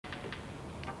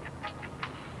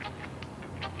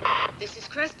This is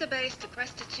Cresta Base to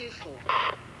Cresta 24.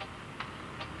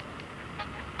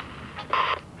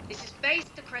 This is Base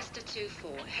to Cresta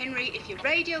 24. Henry, if your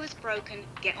radio is broken,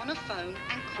 get on a phone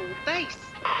and call Base.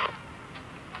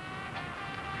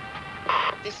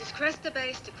 This is Cresta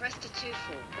Base to Cresta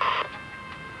 24.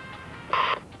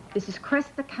 This is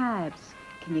Cresta Cabs.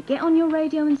 Can you get on your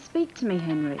radio and speak to me,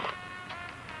 Henry?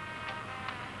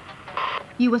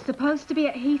 You were supposed to be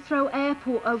at Heathrow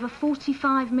Airport over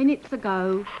 45 minutes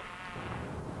ago.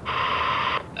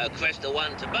 Cresta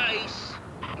 1 to Base.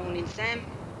 Morning, Sam.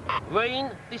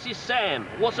 Green, this is Sam.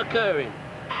 What's occurring?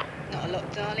 Not a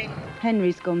lot, darling.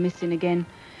 Henry's gone missing again.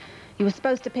 You were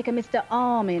supposed to pick a Mr.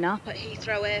 Armin up. At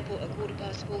Heathrow Airport at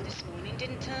 4:15 this morning.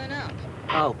 Didn't turn up.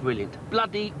 Oh, brilliant.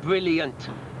 Bloody brilliant.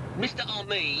 Mr.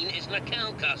 Armin is an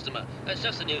account customer. That's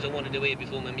just the news I wanted to hear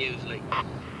before my muesli.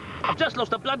 I've just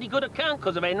lost a bloody good account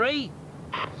because of Henry.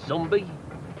 Zombie.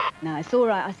 No, it's all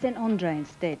right. I sent Andre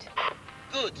instead.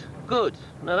 Good, good.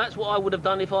 Now, that's what I would have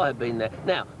done if I had been there.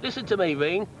 Now, listen to me,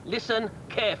 Reen. Listen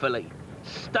carefully.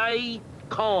 Stay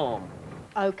calm.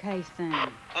 OK,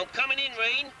 Sam. I'm coming in,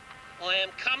 Reen. I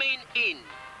am coming in.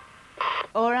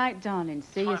 All right, darling.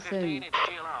 See you soon. It's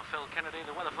GLR, Phil Kennedy.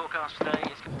 The weather forecast today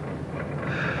is...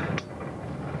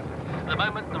 At the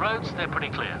moment, the roads, they're pretty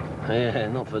clear. Yeah,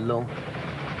 not for long.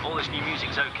 All this new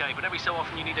music's okay, but every so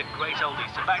often you need a great oldie.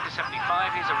 So back to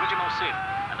 75, here's Original Sin,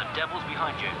 and the devil's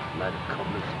behind you. Mad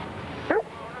cobblers.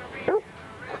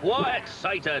 Quiet,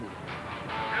 Satan!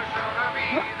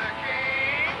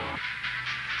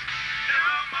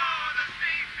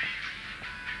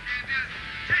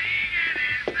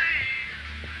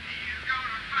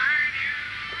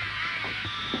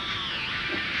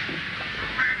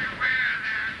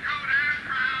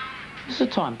 What's the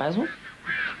time, Basil?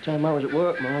 Time I was at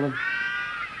work, Marlon.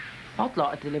 I'd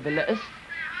like to deliver letters.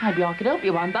 Maybe I could help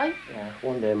you one day. Yeah,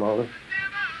 one day, Marlon.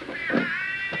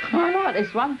 I like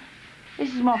this one. This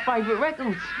is my favourite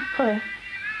records. Oh, yeah.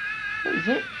 What is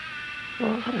it?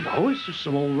 Well, I don't know. It's just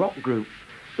some old rock group.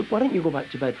 Look, why don't you go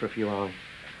back to bed for a few hours?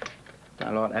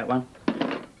 Don't like that one.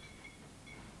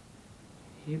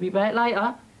 You be back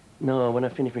later? No, when I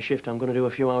finish my shift, I'm going to do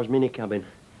a few hours mini-cabbing.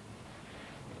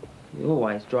 You're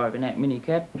always driving that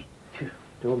minicab.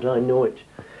 Don't I know it?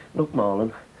 Look,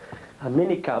 Marlon, a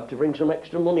minicab to bring some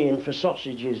extra money in for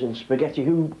sausages and spaghetti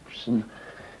hoops and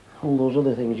all those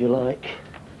other things you like.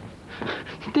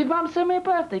 Did Mum send me a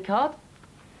birthday card?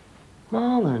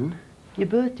 Marlon, your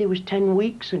birthday was 10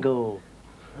 weeks ago.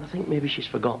 I think maybe she's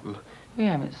forgotten. We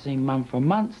haven't seen Mum for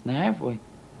months now, have we?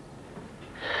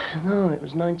 No, it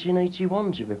was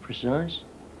 1981 to be precise.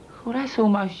 Well, that's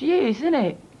almost years, isn't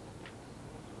it?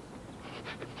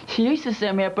 She used to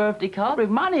send me a birthday card with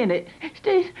money in it.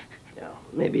 Did? Yeah,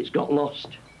 maybe it's got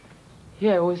lost.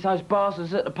 Yeah, well, it's those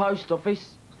bastards at the post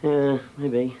office. Yeah,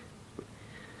 maybe.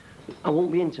 I won't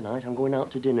be in tonight. I'm going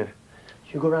out to dinner.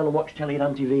 You go round and watch telly at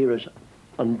Auntie Vera's.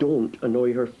 And don't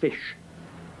annoy her fish.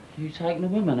 You taking a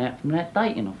woman out from that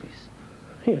dating office?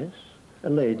 Yes, a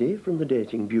lady from the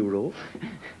dating bureau.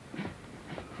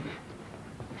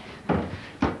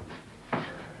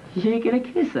 You gonna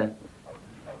kiss her?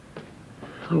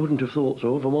 I wouldn't have thought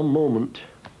so for one moment.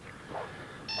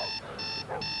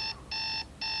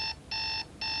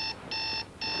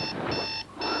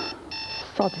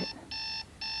 Sod it.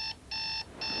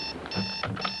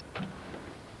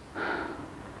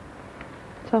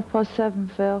 It's 7:30,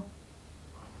 Phil.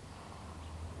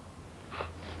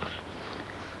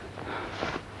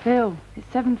 Phil, it's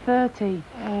 7:30.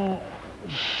 Oh,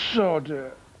 sod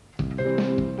it.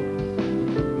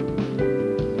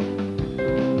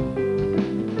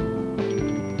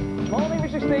 Morning,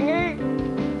 Mrs. Stingy.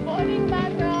 Morning,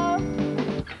 Basil.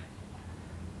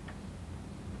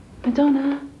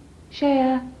 Madonna,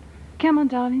 Shea. Come on,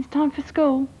 darling, it's time for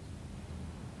school.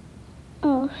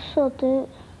 Oh, sod it.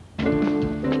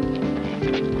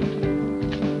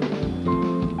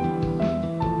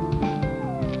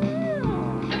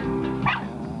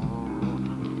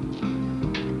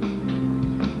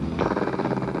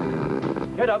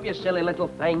 Get up, you silly little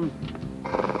thing. Be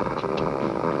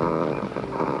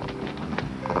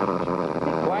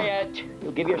quiet.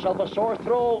 You'll give yourself a sore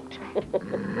throat.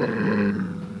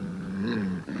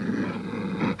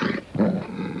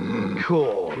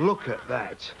 Cool, look at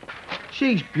that.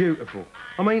 She's beautiful.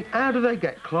 I mean, how do they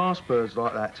get class birds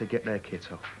like that to get their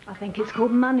kit off? I think it's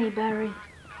called money, Barry.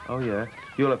 Oh, yeah?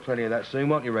 You'll have plenty of that soon,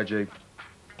 won't you, Reggie?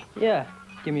 Yeah,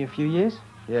 give me a few years.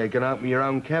 Yeah, you're going to open your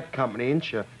own cab company,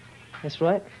 ain't you? That's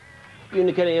right. You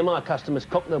indicate any of my customers,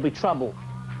 Cock, there'll be trouble.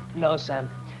 No, Sam.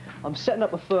 I'm setting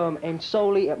up a firm aimed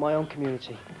solely at my own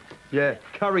community. Yeah,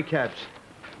 curry cabs.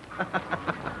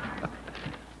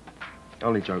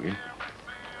 Only joking.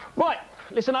 Right,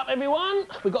 listen up, everyone.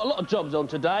 We've got a lot of jobs on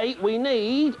today. We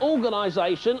need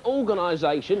organisation,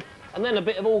 and then a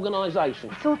bit of organisation.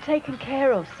 It's all taken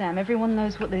care of, Sam. Everyone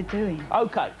knows what they're doing.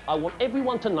 OK, I want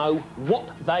everyone to know what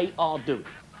they are doing.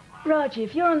 Rodger,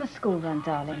 if you're on the school run,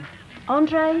 darling.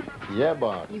 Andre? Yeah,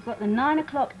 Bob. You've got the 9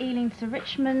 o'clock Ealing to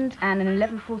Richmond and an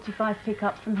 11:45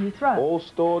 pickup from Heathrow. All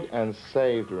stored and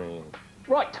saved, Ring.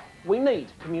 Right, we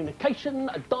need communication,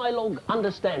 dialogue,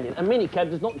 understanding. A minicab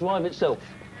does not drive itself.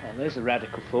 Oh, there's a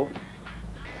radical thought.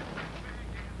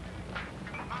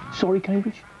 Sorry,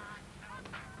 Cambridge?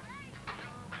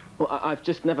 Well, I've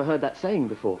just never heard that saying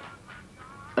before.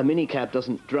 A minicab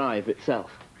doesn't drive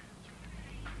itself.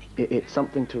 It's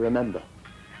something to remember.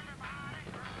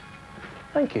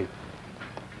 Thank you.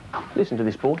 Listen to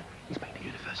this boy. He's been to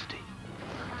university.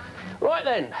 Right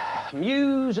then,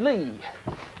 muesli.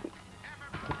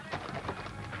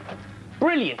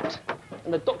 Brilliant.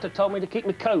 And the doctor told me to keep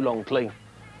my colon clean.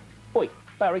 Oi,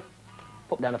 Barry,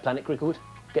 pop down to Planet Cricklewood,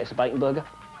 get us a bacon burger.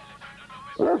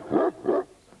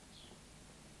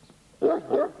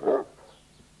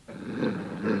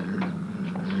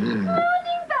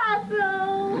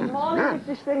 Morning,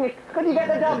 Mrs. Singh. Could you get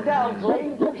the dog down,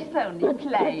 please? It's only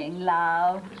playing,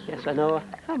 love. Yes, I know.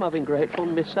 I'm having great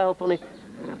fun myself, honey.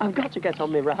 I've got to get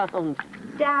on my round.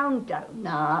 Down,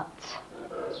 donut.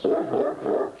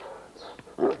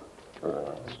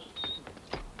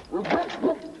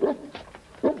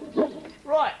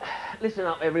 Right, listen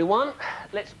up, everyone.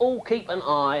 Let's all keep an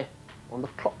eye on the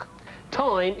clock.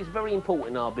 Time is very important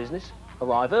in our business.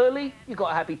 Arrive early, you've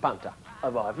got a happy punter.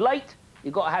 Arrive late,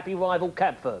 you've got a happy rival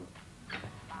cab firm.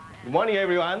 Good morning,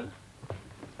 everyone.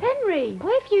 Henry,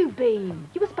 where have you been?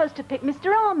 You were supposed to pick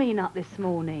Mr. Armin up this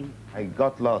morning. I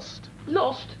got lost.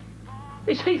 Lost?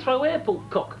 It's Heathrow Airport,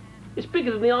 cock. It's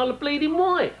bigger than the Isle of Bleeding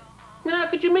Wight. Now,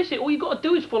 how could you miss it? All you got to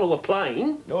do is follow a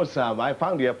plane. No, Sam, I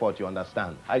found the airport, you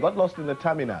understand. I got lost in the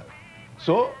terminal.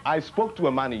 So I spoke to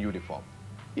a man in uniform.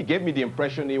 He gave me the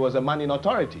impression he was a man in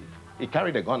authority. He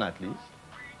carried a gun, at least.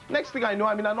 Next thing I know,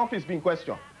 I'm in an office being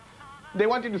questioned. They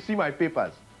wanted to see my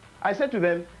papers. I said to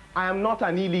them, I am not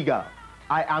an illegal.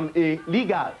 I am a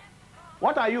legal.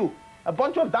 What are you? A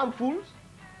bunch of damn fools?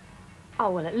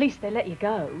 Oh, well, at least they let you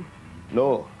go.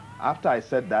 No. After I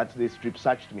said that, they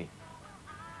strip-searched me.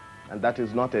 And that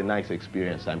is not a nice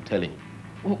experience, I'm telling you.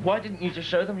 Well, why didn't you just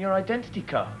show them your identity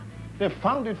card? They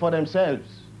found it for themselves.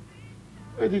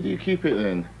 Where did you keep it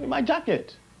then? In my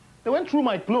jacket. They went through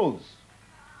my clothes.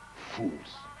 Fools.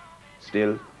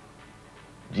 Still,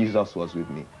 Jesus was with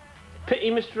me. Pity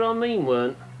Mr. Armin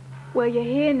weren't. Well, you're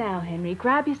here now, Henry.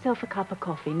 Grab yourself a cup of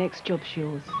coffee. Next job's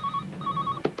yours.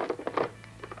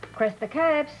 Press the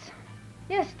cabs.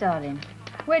 Yes, darling.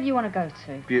 Where do you want to go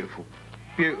to? Beautiful.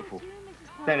 Beautiful.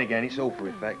 Then again, it's all for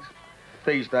effect.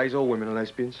 These days, all women are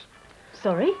lesbians.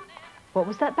 Sorry? What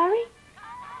was that, Barry?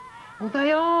 Well,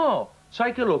 they are.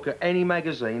 Take a look at any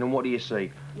magazine and what do you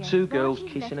see? Yes, Two well, girls she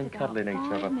kissing and left about cuddling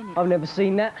each 5 other. minutes. I've never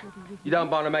seen that. You don't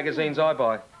buy the magazines I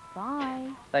buy. Bye.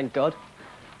 Thank God.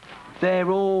 They're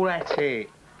all at it.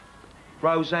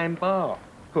 Roseanne Barr.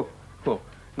 Oh,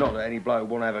 not that any bloke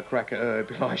won't have a crack at her. It'd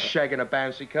be like shagging a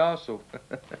bouncy castle.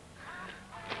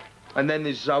 And then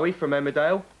there's Zoe from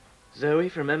Emmerdale. Zoe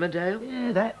from Emmerdale?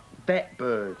 Yeah, that bet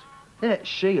bird. That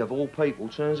she, of all people,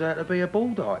 turns out to be a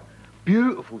bulldyke.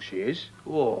 Beautiful she is.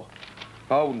 Oh,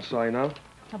 I wouldn't say no.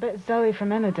 I bet Zoe from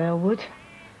Emmerdale would.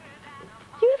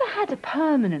 You ever had a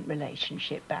permanent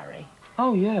relationship, Barry?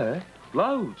 Oh, yeah.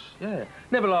 Loads, yeah.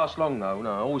 Never last long, though,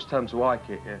 no. Always turn to hike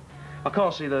it, yeah. I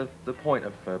can't see the point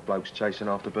of blokes chasing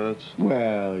after birds.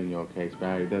 Well, in your case,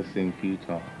 Barry, it does seem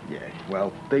futile. Yeah,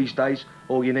 well, these days,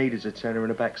 all you need is a tenner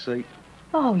in a back seat.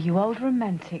 Oh, you old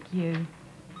romantic, you.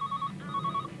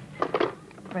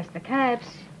 Press the cabs.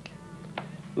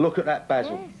 Look at that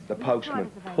Basil, Yes, the which postman.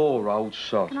 driver's available? Poor old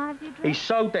sod. Can I have your address? He's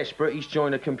so desperate, he's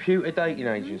joined a computer dating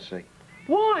agency.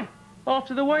 Why?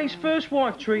 After the way his first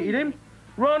wife treated him.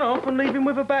 Run off and leave him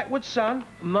with a backward son.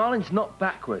 Marlin's not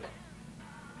backward.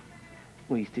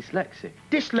 Well, he's dyslexic.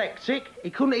 Dyslexic? He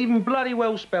couldn't even bloody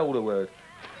well spell the word.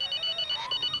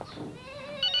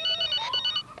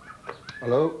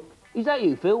 Hello? Is that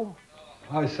you, Phil?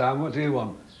 Hi, Sam. What do you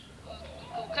want?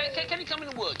 Can you come in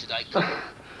and work today?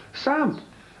 Sam,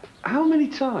 how many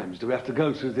times do we have to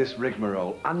go through this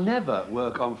rigmarole? I never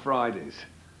work on Fridays.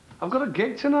 I've got a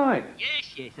gig tonight.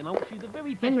 Yes, and I wish you the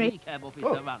very best Henry. minicab office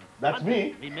Oh, around. that's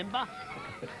me. Remember?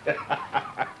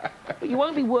 But you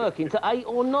won't be working till 8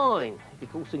 or 9. If you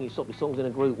call singing soppy songs in a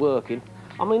group working.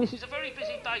 I mean, this is a very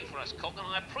busy day for us, Cock, and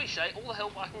I appreciate all the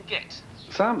help I can get.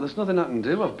 Sam, there's nothing I can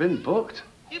do. I've been booked.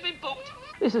 You've been booked.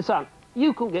 Listen, son,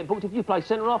 You couldn't get booked if you played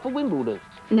centre-half for Wimbledon.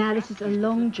 Now, this is a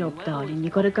long job, darling.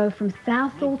 You've got to go from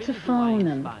Southall to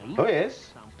Farnham. Oh,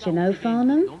 yes? Do you know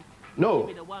Farnham?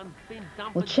 No.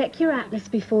 Well, check your atlas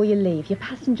before you leave. Your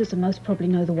passengers will most probably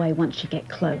know the way once you get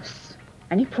close.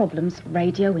 Any problems,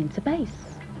 radio into base.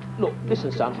 Look,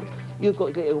 listen, son. You've got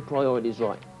to get your priorities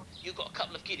right. You've got a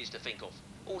couple of kiddies to think of.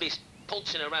 All this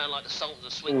pouncing around like the sultans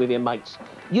of swing with your mates.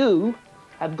 You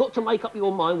have got to make up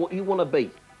your mind what you want to be.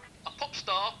 A pop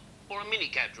star or a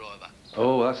minicab driver?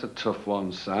 Oh, that's a tough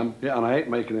one, Sam. Yeah, and I hate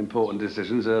making important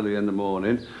decisions early in the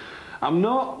morning. I'm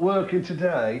not working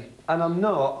today, and I'm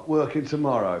not working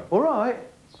tomorrow. All right?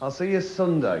 I'll see you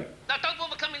Sunday. Now, don't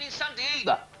bother coming in Sunday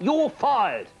either. You're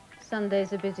fired.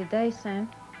 Sunday's a busy day, Sam.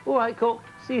 All right, Cook.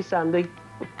 See you Sunday.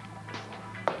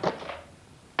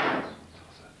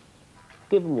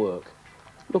 Give them work.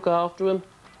 Look after them.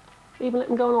 Even let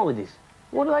them go on holidays.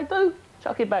 What do?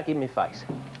 Chuck it back in my face.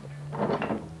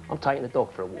 I'm taking the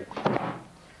dog for a walk.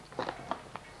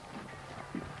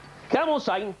 Come on,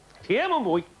 Satan. Come on,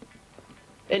 boy.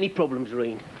 Any problems,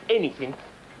 Reen? Anything?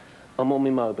 I'm on my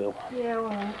mobile. Yeah, all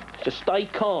right. Just stay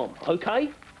calm, OK?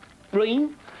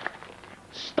 Reen,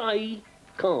 stay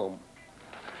calm.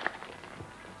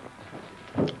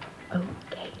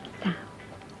 OK, Sam.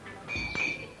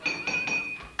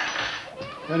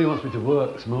 He only wants me to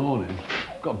work this morning.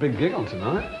 Got a big gig on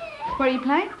tonight. Where are you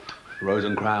playing? Rose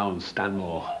and Crown,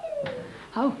 Stanmore.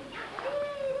 Oh.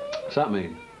 What's that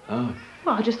mean? Oh.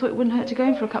 Well, I just thought it wouldn't hurt to go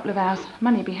in for a couple of hours.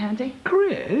 Money'd be handy.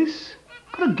 Chris,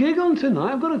 got a gig on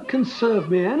tonight. I've got to conserve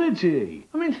my energy.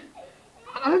 I mean,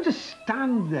 I don't just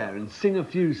stand there and sing a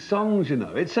few songs, you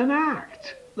know. It's an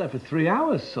act. There for 3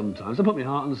 hours sometimes. I put my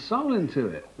heart and soul into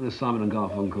it. And as Simon and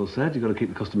Garfunkel said, you've got to keep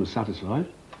the customers satisfied.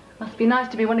 Must be nice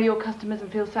to be one of your customers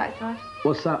and feel satisfied.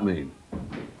 What's that mean? Come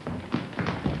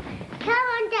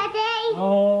on, Daddy.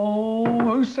 Oh,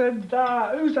 who said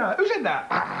that? Who's that? Who said that?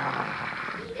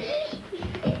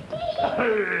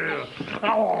 It's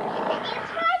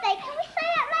Friday. Can we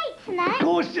stay up late tonight? Of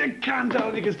course you can,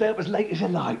 darling. You can stay up as late as you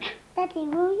like. Daddy,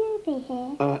 will you be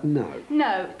here? No.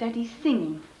 No, Daddy's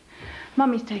singing.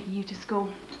 Mummy's taking you to school.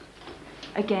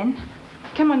 Again.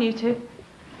 Come on, you two.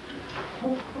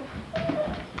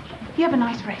 You have a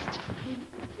nice rest.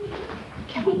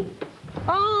 Come on.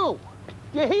 Oh,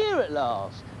 you're here at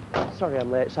last. Sorry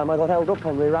I'm late, Sam. I got held up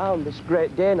on my round. This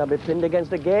Great Dane had me pinned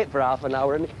against a gate for half an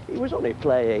hour and he was only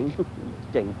playing.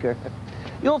 Stinker.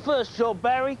 Your first job,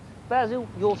 Barry. Basil,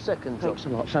 your second job. Thanks a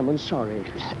lot, Sam. I'm sorry.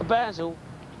 Basil,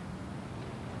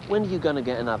 when are you going to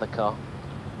get another car?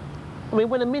 I mean,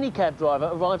 when a minicab driver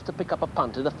arrives to pick up a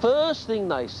punter, the first thing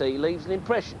they see leaves an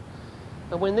impression.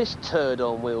 And when this turd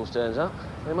on wheels turns up,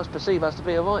 they must perceive us to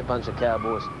be a right bunch of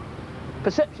cowboys.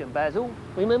 Perception, Basil.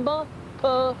 Remember?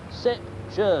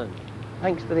 Perception.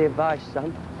 Thanks for the advice,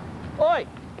 Sam. Oi!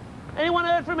 Anyone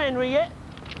heard from Henry yet?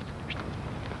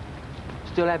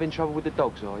 Still having trouble with the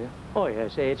dogs, are you? Oh,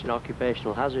 yes, it's an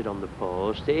occupational hazard on the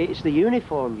post. It's the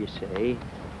uniform, you see.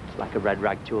 It's like a red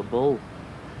rag to a bull.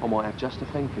 I might have just a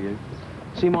thing for you.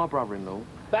 See my brother-in-law?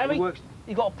 Barry, He works...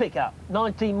 you got to pick up.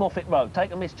 19 Moffat Road.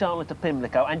 Take a Miss Chandler to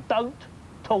Pimlico and don't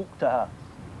talk to her.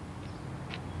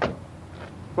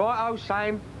 Right-o,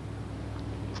 Sam.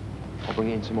 I'll bring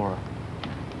it in tomorrow.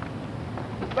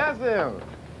 Basil,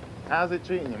 how's it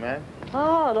treating you, man?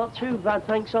 Oh, not too bad,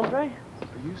 thanks, Andre.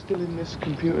 Are you still in this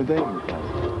computer dating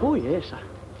club? Oh, yes. I'm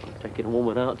taking a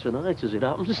woman out tonight, as it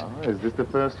happens. Oh, is this the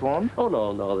first one? Oh,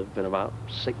 no, there've been about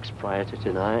 6 prior to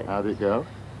tonight. How'd it go?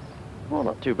 Oh,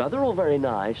 not too bad. They're all very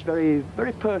nice, very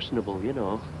personable, you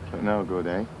know. But no good,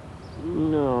 eh?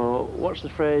 No, what's the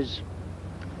phrase?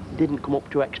 Didn't come up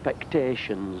to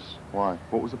expectations. Why?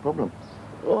 What was the problem?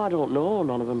 Oh, I don't know.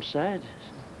 None of them said.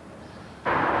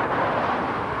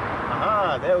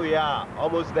 Aha, there we are.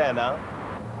 Almost there now.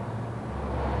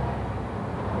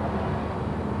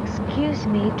 Excuse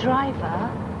me,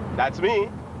 driver. That's me.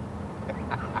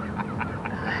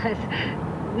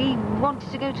 We wanted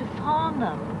to go to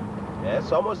Farnham.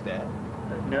 Yes, almost there.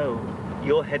 No,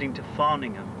 you're heading to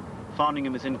Farningham.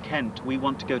 Farningham is in Kent. We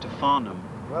want to go to Farnham.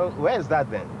 Well, where's that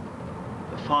then?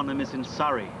 Farnham is in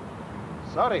Surrey.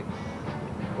 Sorry.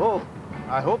 Oh,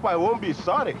 I hope I won't be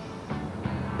sorry.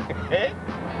 Eh?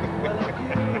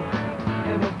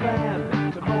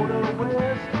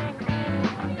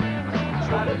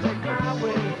 Try to take my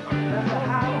way, that's a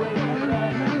highway.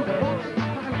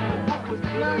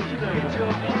 Get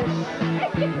your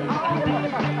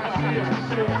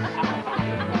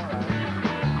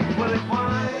well, it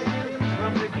winds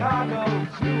from Chicago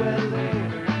to LA.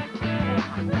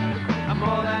 I'm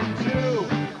more than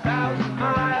 2,000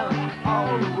 miles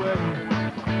all the way.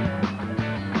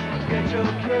 Get your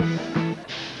kiss.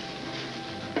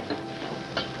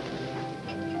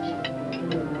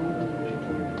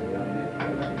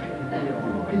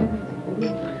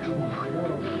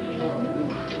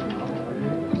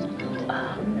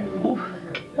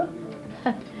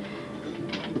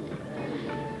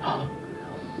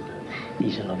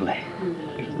 These are lovely. I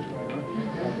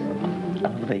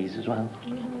love these as well.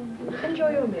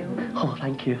 Enjoy your meal. Oh,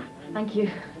 thank you. Thank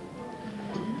you.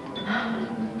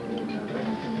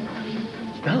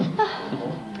 Well,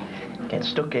 get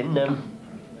stuck in.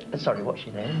 Sorry, what's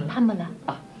your name? Pamela.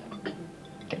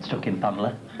 Get stuck in,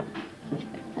 Pamela.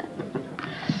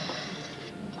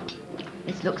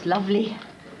 This looks lovely.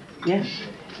 Yes.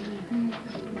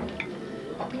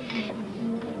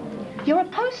 You're a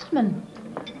postman.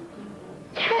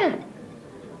 Yeah.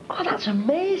 Oh, that's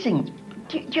amazing.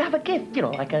 Do you have a gift, you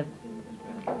know, like a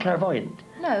clairvoyant?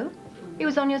 No. It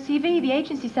was on your CV the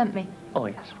agency sent me. Oh,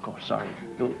 yes, of course, sorry.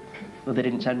 Well, they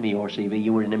didn't send me your CV.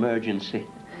 You were in emergency.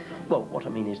 Well, what I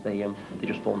mean is they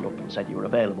just phoned up and said you were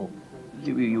available.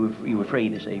 You were free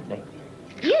this evening.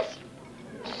 Yes.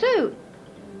 So,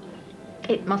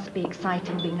 it must be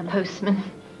exciting being a postman.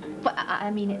 But,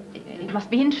 I mean, it must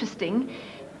be interesting.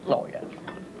 Oh, yes.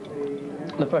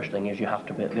 The first thing is you have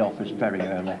to be at the office very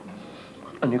early.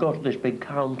 And you go to this big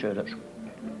counter that's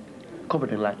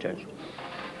covered in letters.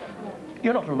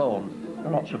 You're not alone. There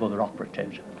are lots of other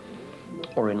operatives,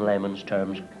 or in layman's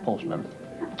terms, postmen.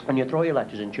 And you throw your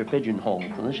letters into your pigeonhole,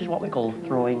 and this is what we call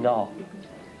throwing off.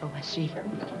 Oh, I see.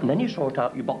 And then you sort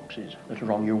out your boxes that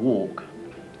are on your walk,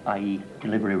 i.e.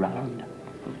 delivery round.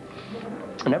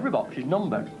 And every box is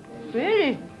numbered.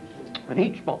 Really? And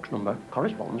each box number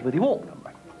corresponds with your walk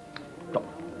number. So,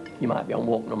 you might be on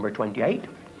walk number 28,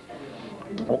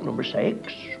 walk number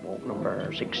 6, walk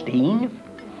number 16,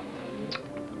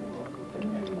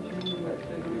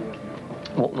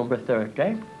 walk number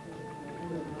 30.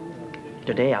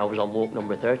 Today I was on walk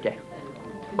number 30.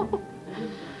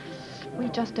 We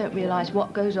just don't realise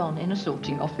what goes on in a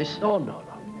sorting office. Oh, no.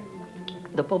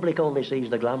 The public only sees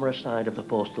the glamorous side of the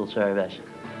postal service.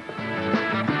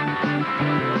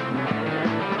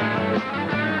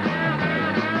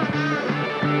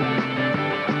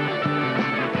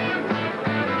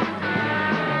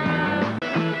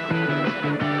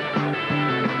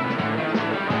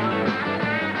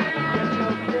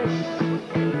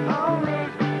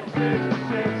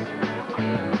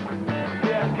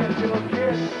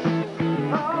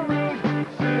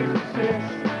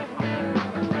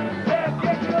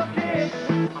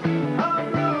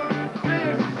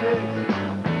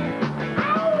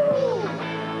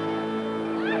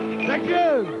 Thank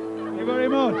you. Thank you very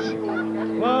much.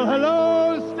 Well,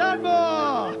 hello,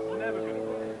 Stanmore.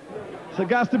 So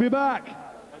gas to be back.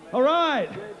 All right.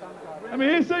 Let me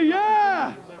hear say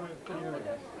yeah.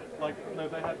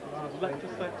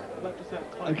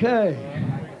 Okay.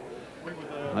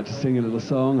 I'd like to sing a little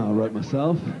song I wrote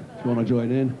myself. If you want to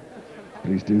join in,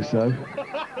 please do so.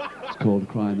 It's called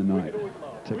Cry in the Night.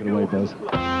 Take it away, Buzz.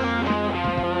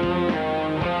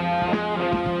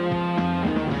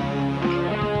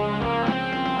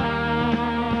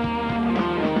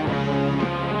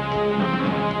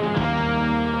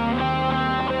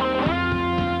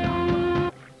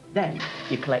 Then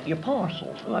you collect your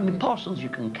parcels. Well, I mean, parcels you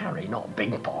can carry, not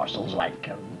big parcels like,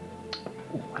 I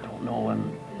don't know,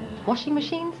 Washing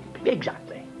machines?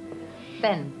 Exactly.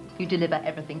 Then you deliver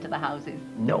everything to the houses.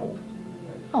 No.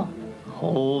 Oh.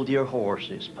 Hold your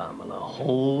horses, Pamela.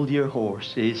 Hold your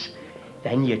horses.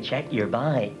 Then you check your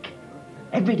bike.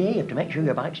 Every day you have to make sure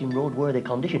your bike's in roadworthy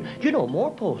condition. You know,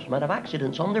 more postmen have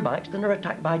accidents on their bikes than are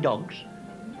attacked by dogs.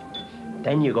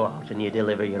 Then you go out and you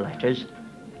deliver your letters.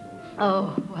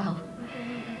 Oh, well,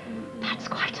 that's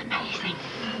quite amazing.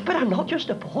 But I'm not just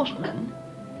a postman.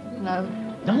 No.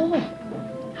 No.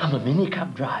 I'm a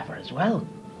minicab driver as well.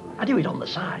 I do it on the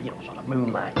side, you know, sort of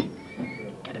moonlight.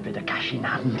 Get a bit of cash in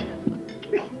hand.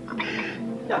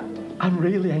 I'm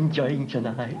really enjoying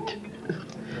tonight.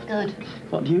 Good.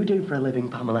 What do you do for a living,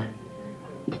 Pamela?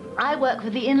 I work for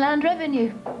the Inland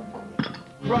Revenue.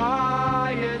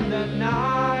 Cry in the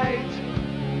night.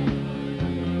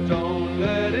 Don't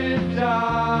let it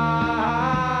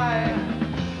die.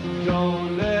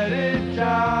 Don't let it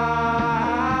die.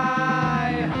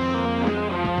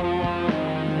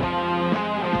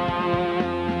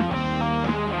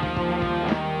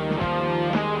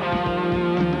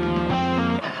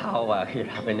 Oh, you're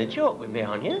having a joke with me,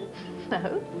 aren't you?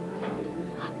 No.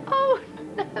 Oh,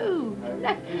 no.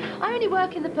 I only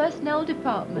work in the personnel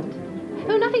department.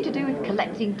 Oh, nothing to do with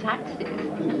collecting taxes.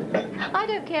 I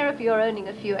don't care if you're earning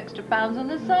a few extra pounds on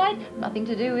the side. Nothing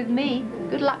to do with me.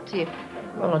 Good luck to you.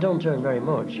 Well, I don't earn very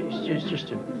much. It's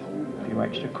just a few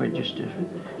extra quid just to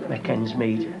make ends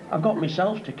meet. I've got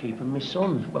myself to keep and my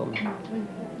son, well,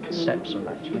 stepson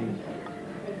actually.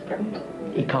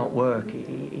 He can't work.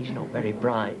 He's not very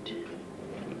bright.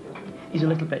 He's a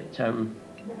little bit,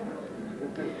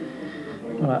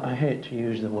 well, I hate to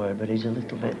use the word, but he's a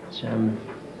little bit,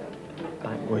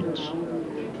 backwards.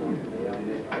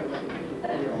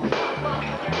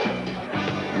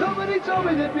 Nobody told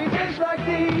me there'd be days like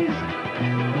these.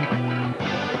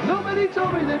 Nobody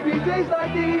told me there'd be days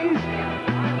like these.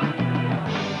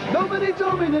 Nobody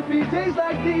told me there'd be days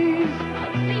like these.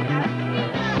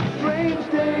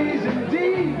 Strange days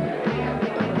indeed.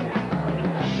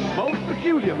 Most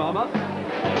peculiar, Mama.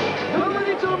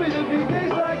 Nobody told me there'd be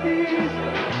days like these.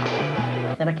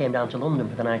 Then I came down to London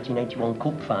for the 1981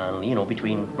 Cup final, you know,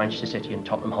 between Manchester City and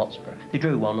Tottenham Hotspur. They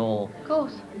drew 1-1. Of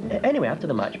course. Anyway, after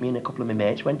the match, me and a couple of my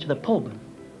mates went to the pub.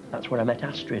 That's where I met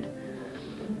Astrid.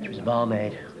 She was a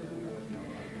barmaid.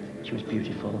 She was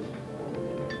beautiful,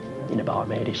 in a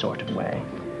barmaidy sort of way.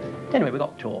 Anyway, we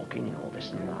got talking, you know,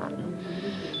 this and that. And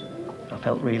I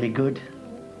felt really good.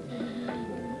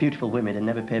 Beautiful women had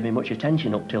never paid me much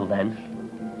attention up till then.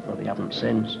 Well, they haven't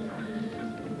since.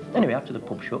 Anyway, after the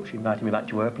pub shut, she invited me back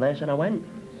to her place and I went.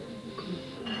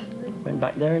 Went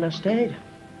back there and I stayed.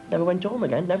 Never went home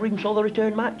again, never even saw the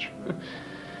return match.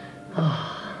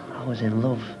 Oh, I was in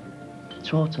love.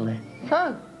 Totally.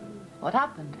 So, what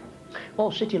happened? Oh,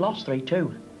 City lost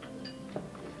 3-2.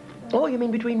 Oh, you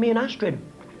mean between me and Astrid?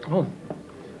 Oh.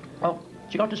 Well,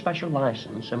 she got a special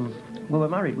licence and we were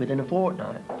married within a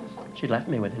fortnight. She'd left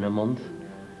me within a month.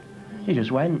 She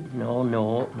just went.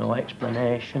 No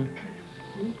explanation.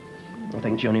 I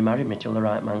think she only married me till the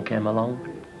right man came along.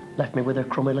 Left me with her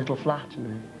crummy little flat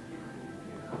and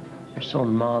her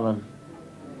son, Marlon.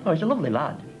 Oh, he's a lovely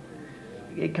lad.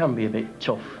 It can be a bit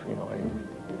tough, you know.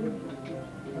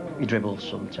 He dribbles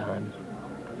sometimes.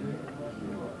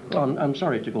 Oh, I'm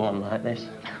sorry to go on like this.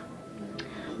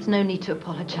 There's no need to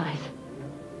apologise.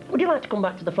 Would you like to come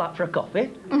back to the flat for a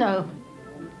coffee? No.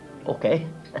 OK.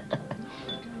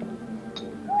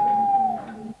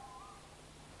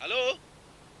 Hello?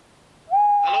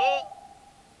 Hello?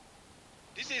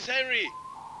 This is Henry.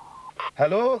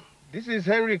 Hello? This is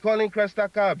Henry calling Cresta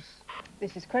Cabs.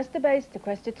 This is Cresta Base to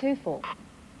Cresta 24.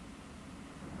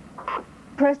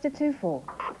 Cresta 24.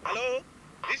 Hello?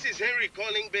 This is Henry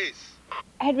calling base.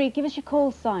 Henry, give us your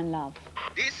call sign, love.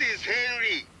 This is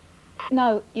Henry.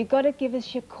 No, you got to give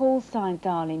us your call sign,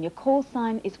 darling. Your call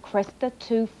sign is Cresta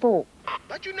 24.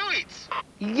 But you know it.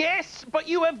 Yes, but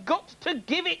you have got to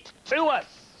give it to us.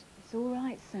 It's all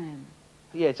right, Sam.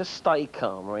 Yeah, just stay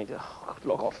calm, right? Oh,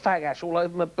 look, I've got fag ash all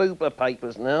over my booper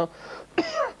papers now.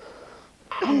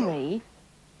 Henry,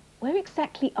 where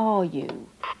exactly are you?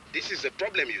 This is the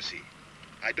problem, you see.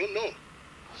 I don't know.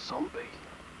 Zombie.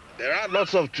 There are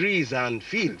lots of trees and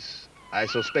fields. I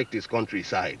suspect it's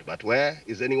countryside, but where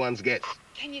is anyone's guess?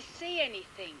 Can you see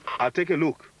anything? I'll take a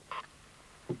look.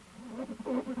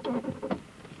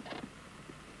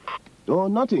 Oh,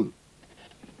 nothing.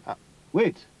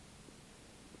 Wait.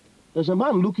 There's a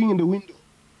man looking in the window.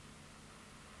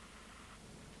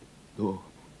 Oh,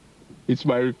 it's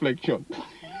my reflection.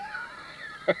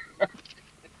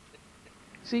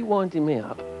 Is he winding me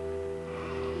up?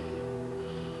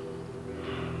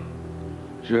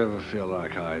 Do you ever feel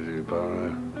like I do, Barrow?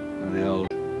 In the old...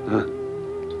 Huh?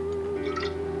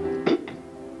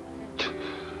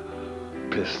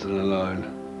 Pissed and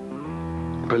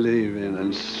alone. Believing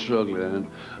and struggling and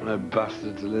no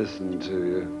bastard to listen to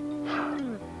you.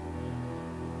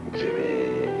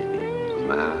 Jimmy,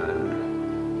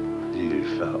 man, you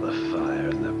felt the fire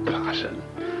and the passion.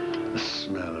 The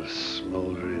smell of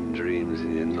smouldering dreams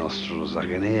in your nostrils. I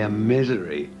can hear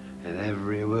misery in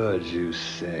every word you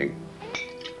sing.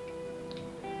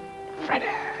 Freddie!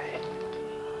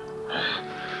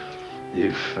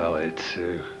 You felt it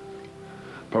too.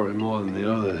 Probably more than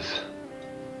the others.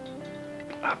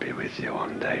 I'll be with you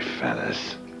one day,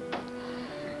 fellas.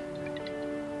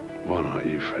 Why not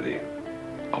you, Freddie?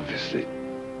 Obviously.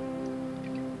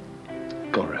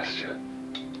 God rest you.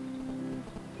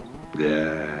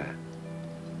 Yeah.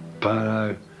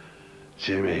 Barrow,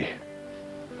 Jimmy,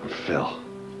 and Phil.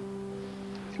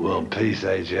 World peace,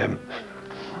 eh, Jim?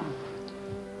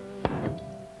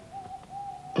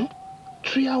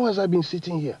 3 hours I've been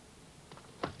sitting here.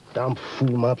 Damn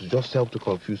fool maps just help to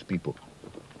confuse people.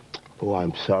 Oh,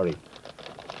 I'm sorry.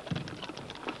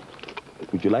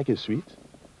 Would you like a sweet?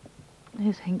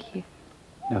 No, thank you.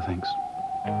 No, thanks.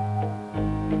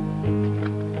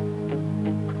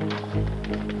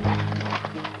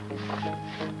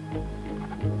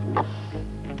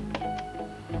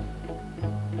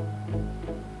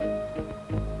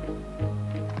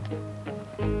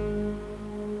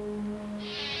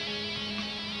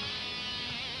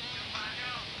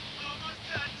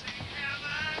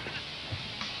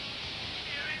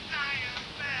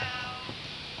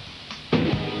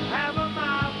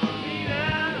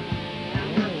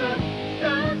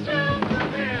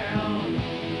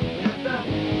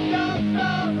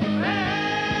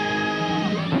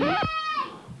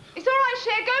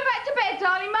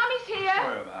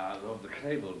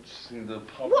 table seem to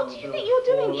pop. What do you think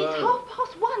you're doing? It's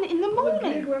 1:30 in the morning.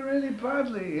 The gig went really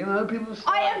badly, you know, people...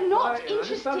 I am not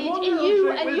interested in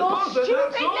you and your stupid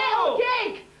little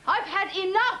gig. I've had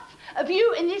enough of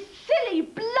you and this silly,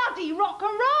 bloody rock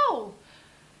and roll.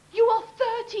 You are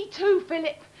 32,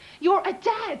 Philip. You're a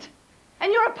dad.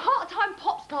 And you're a part-time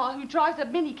pop star who drives a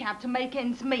minicab to make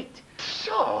ends meet.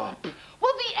 Shut up.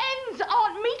 Well, the ends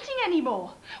aren't meeting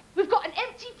anymore. We've got an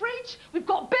empty fridge, we've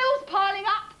got bills piling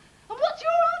up. And what's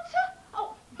your answer?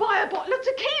 Oh, buy a bottle of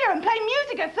tequila and play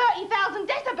music at 30,000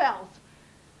 decibels.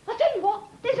 I'll tell you what,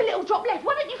 there's a little drop left.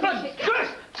 Why don't you finish it? Chris!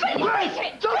 Finish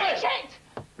it! Finish it!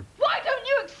 Why don't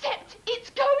you accept it's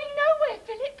going nowhere,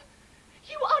 Philip?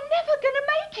 You are never going to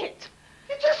make it.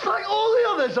 You're just like all the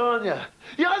others, aren't you?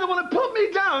 You either want to put me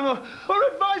down or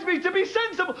advise me to be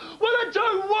sensible. Well, I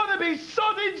don't want to be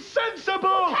sodding sensible.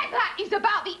 Well, that is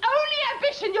about the only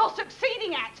ambition you're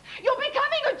succeeding at. You're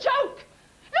becoming a joke.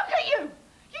 Look at you.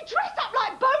 You dress up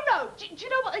like Bono. Do you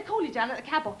know what they call you down at the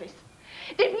cab office?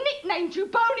 They've nicknamed you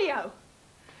Bonio.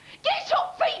 Get your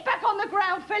feet back on the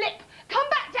ground, Philip. Come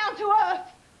back down to earth.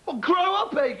 Well, grow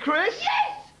up, eh, Chris?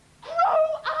 Yes!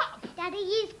 Grow up! Daddy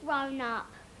is grown up.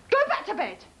 Go back to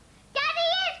bed. Daddy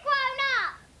is grown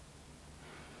up!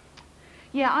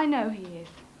 Yeah, I know he is.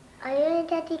 Are you and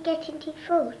Daddy getting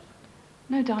divorced?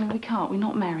 No, darling, we can't. We're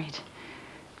not married.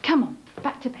 Come on,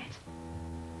 back to bed.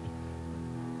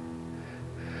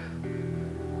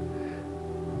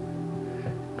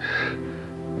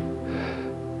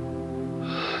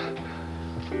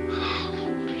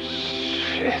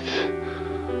 Shit.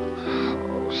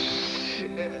 Oh,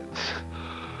 shit.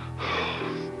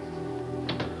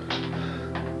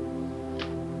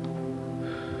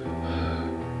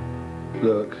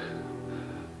 Look,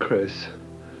 Chris,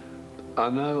 I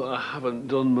know I haven't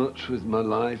done much with my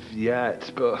life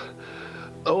yet, but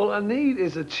all I need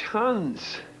is a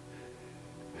chance.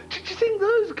 Do you think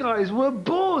those guys were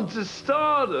born to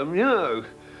stardom, you know?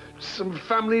 Some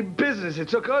family business it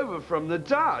took over from the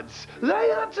dads. They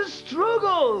had to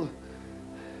struggle.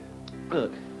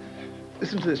 Look,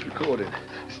 listen to this recording.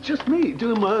 It's just me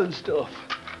doing my own stuff.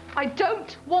 I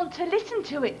don't want to listen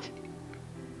to it.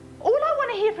 All I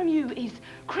want to hear from you is,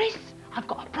 Chris, I've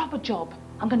got a proper job.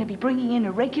 I'm going to be bringing in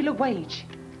a regular wage.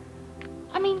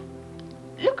 I mean,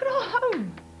 look at our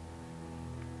home.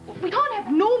 We can't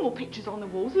have normal pictures on the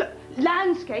walls. Look,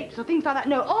 landscapes or things like that.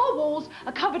 No, our walls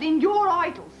are covered in your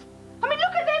idols. I mean,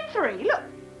 look at them three. Look,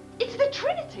 it's the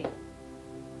Trinity.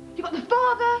 You've got the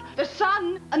Father, the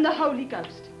Son, and the Holy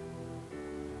Ghost.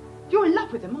 You're in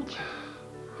love with them, aren't you?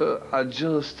 But I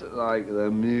just like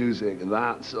the music,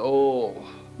 that's all.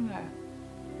 No.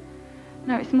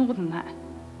 No, it's more than that.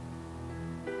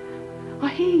 I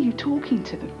hear you talking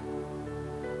to them.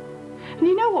 And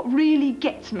you know what really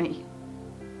gets me?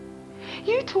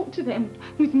 You talk to them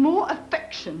with more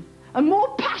affection and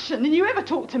more passion than you ever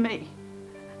talk to me.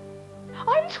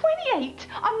 I'm 28,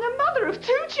 I'm the mother of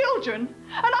 2 children,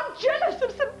 and I'm jealous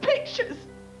of some pictures.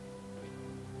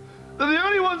 They're the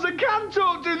only ones that can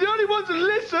talk to, the only ones that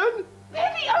listen.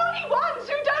 They're the only ones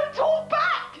who don't talk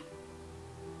back.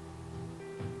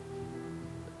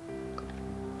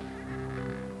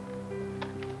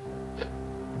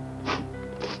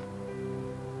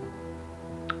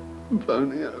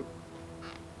 Bonio.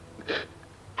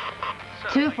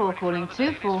 2-4 calling,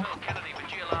 2-4.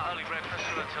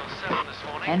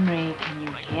 Henry, can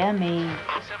you hear me?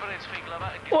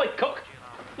 Oi, cock!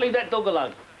 Leave that dog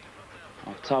alone.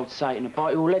 I've told Satan to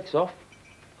bite your legs off.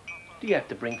 Do you have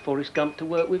to bring Forrest Gump to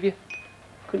work with you?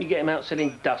 Couldn't you get him out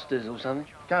selling dusters or something?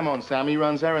 Come on, Sam, he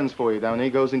runs errands for you, don't he?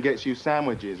 Goes and gets you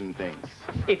sandwiches and things.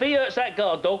 If he hurts that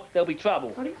guard dog, there'll be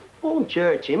trouble. Won't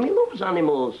church him, he loves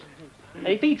animals. And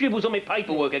if he dribbles on my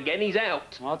paperwork again, he's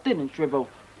out. I didn't dribble.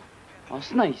 I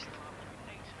sneezed.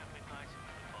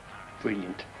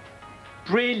 Brilliant.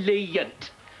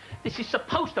 Brilliant. This is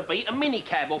supposed to be a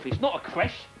minicab office, not a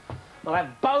creche. I'll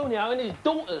have Bonio and his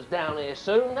daughters down here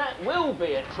soon. That will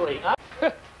be a treat,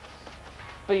 eh?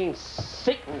 Being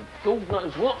sick and God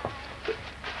knows what.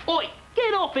 Oi,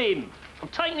 get off him. I'm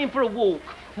taking him for a walk.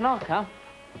 Can I come?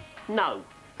 No.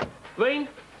 Green,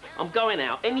 I'm going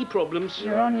out. Any problems?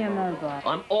 You're on your mobile.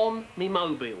 I'm on me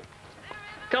mobile.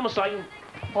 Come on, Satan.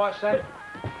 All right, Sam.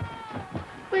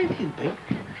 Where have you been?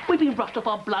 We've been rushed off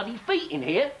our bloody feet in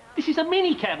here. This is a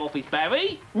minicab office,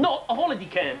 Barry, not a holiday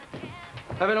camp.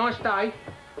 Have a nice day.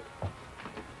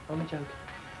 I'm joking.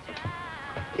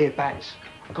 Here, Bats.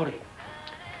 Got it.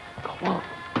 Got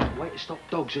what? Way to stop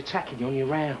dogs attacking you on your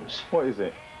rounds. What is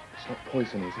it? It's not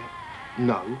poison, is it?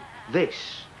 No,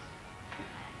 this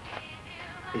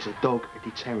is a dog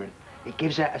deterrent. It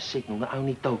gives out a signal that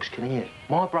only dogs can hear.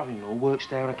 My brother-in-law works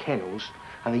down at kennels,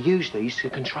 And they use these to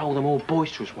control the more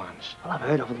boisterous ones. Well, I've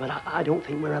heard of them, but I don't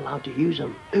think we're allowed to use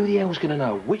them. Who the hell's going to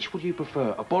know? Which would you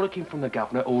prefer, a bollocking from the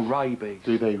governor or rabies?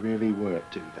 Do they really work,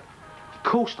 do they? Of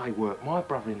course they work. My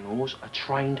brother-in-law's a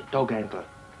trained dog handler.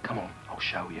 Come on, I'll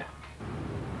show you.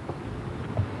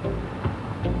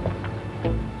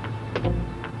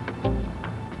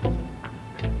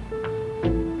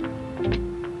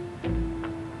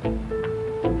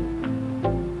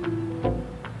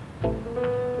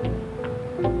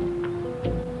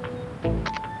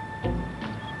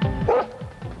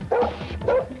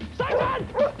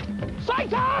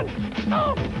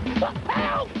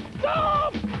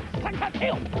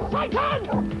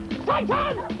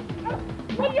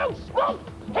 Will you stop?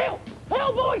 Help!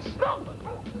 Help, boys, stop!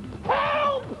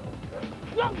 Help!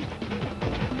 Look!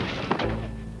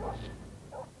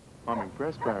 I'm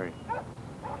impressed, Barry.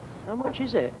 How much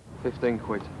is it? 15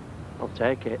 quid. I'll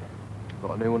take it.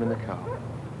 Got a new one in the car.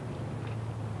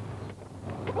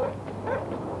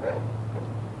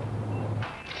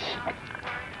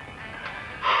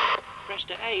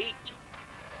 Cresta 8.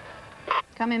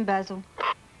 Come in, Basil.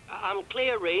 I'm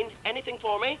clearing. Anything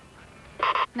for me?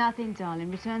 Nothing,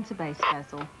 darling. Return to base,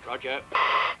 Basil. Roger.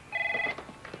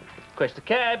 Cresta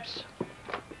cabs.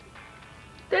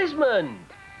 Desmond!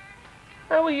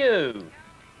 How are you?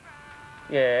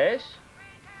 Yes?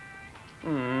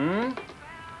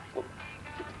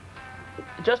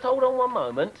 Just hold on one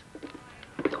moment.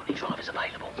 Got any drivers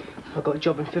available? I've got a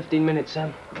job in 15 minutes,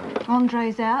 Sam.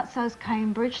 Andre's out, so's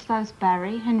Cambridge, so's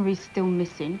Barry. Henry's still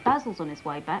missing. Basil's on his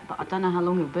way back, but I don't know how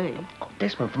long he'll be. Got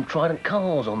Desmond from Trident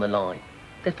Cars on the line.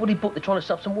 They're fully booked. They're trying to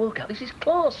sub some work out. This is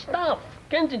class stuff.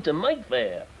 Kensington,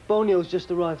 Mayfair. Borneo's just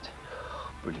arrived.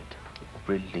 Brilliant.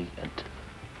 Brilliant.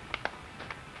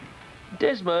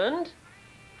 Desmond,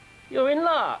 you're in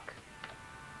luck.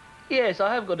 Yes,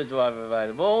 I have got a driver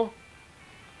available.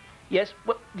 Yes,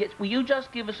 yes, will you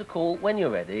just give us a call when you're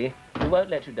ready? We won't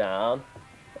let you down.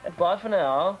 Bye for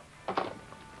now.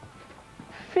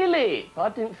 Philip, I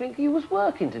didn't think you was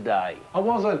working today. I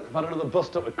wasn't. I've had another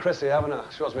bust up with Chrissy, haven't I?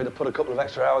 She wants me to put a couple of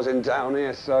extra hours in down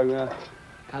here, so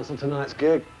cancel tonight's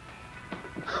gig.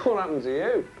 What happened to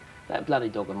you? That bloody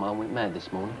dog of mine went mad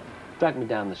this morning. Dragged me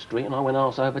down the street and I went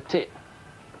arse over tit.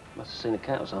 Must have seen a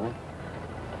cat or something.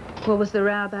 What was the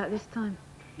row about this time?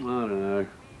 I don't know.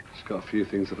 She's got a few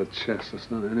things off her chest, that's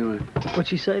not it anyway. What'd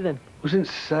she say then? We didn't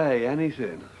say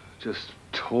anything. Just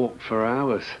talked for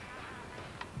hours.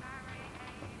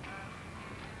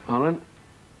 Alan?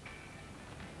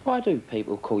 Why do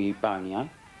people call you Bonio?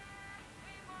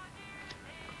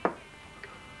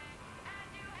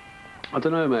 I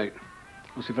don't know, mate.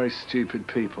 Mostly very stupid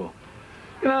people.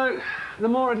 You know, the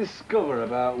more I discover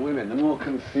about women, the more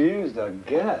confused I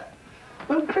get.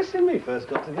 When Chris and me first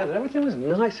got together, everything was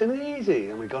nice and easy,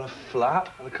 and we got a flat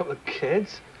and a couple of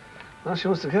kids. Now she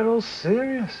wants to get all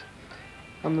serious.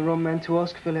 I'm the wrong man to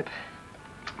ask, Philip.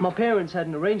 My parents had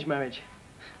an arranged marriage.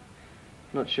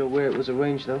 Not sure where it was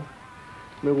arranged, though.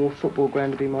 Millwall football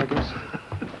ground to be my guess.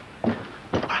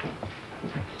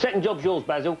 Second job's yours,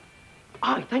 Basil.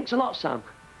 Aye, thanks a lot, Sam.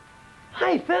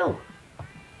 Hey, Phil.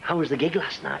 How was the gig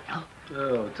last night, huh?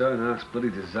 Oh, don't ask. Bloody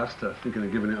disaster. Thinking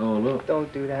of giving it all up.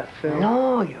 Don't do that, Phil.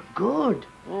 No, you're good.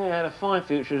 Yeah, he had a fine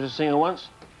future as a singer once.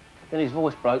 Then his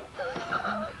voice broke.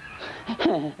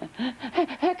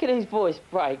 How can his voice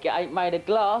break? It ain't made of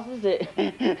glass, is it?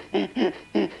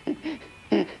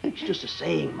 It's just a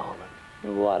saying, Marlon.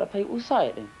 Well, why do people say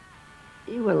it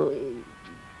then? Well,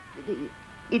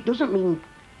 it doesn't mean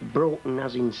broken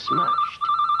as in smashed.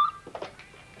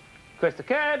 Cresta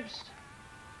cabs.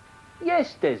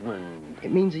 Yes, Desmond.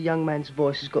 It means a young man's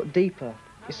voice has got deeper.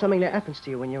 It's something that happens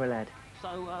to you when you're a lad.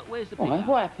 So, where's the Why?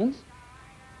 What happens?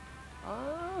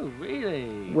 Oh,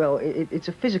 really? Well, it's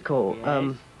a physical,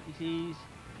 Yes, this is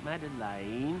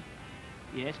Madeleine.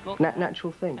 Yes, got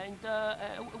natural thing. And,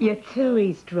 Your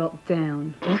tui's dropped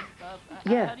down.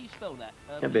 Yeah. How do you spell that?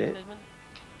 A bit. Desmond?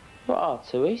 What are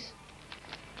tuies?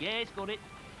 Yes, got it.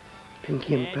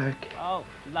 Pinky and Yes. Perk. Oh,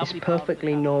 It's lovely part of the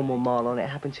perfectly country. normal, Marlon. It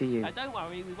happened to you. Don't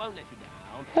worry, we won't let you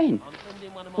down. When? I'm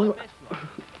sending one of my Well, best ones.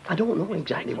 I don't know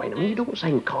exactly when. I mean, you don't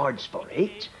sign cards for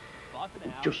it. Bye for It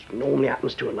now. just normally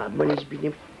happens to a lad when he's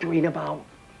between about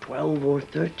 12 or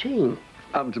 13.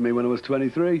 Happened to me when I was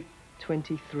 23.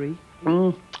 23?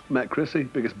 Met Chrissy.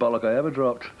 Biggest bollock I ever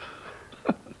dropped.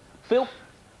 Phil,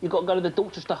 you've got to go to the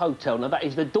Dorchester Hotel. Now, that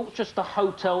is the Dorchester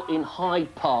Hotel in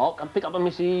Hyde Park, and pick up a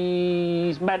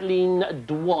Mrs. Madeline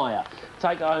Dwyer.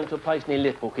 Take her home to a place near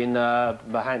Lithbrook in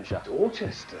Hampshire.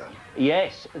 Dorchester?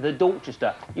 Yes, the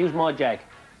Dorchester. Use my jag.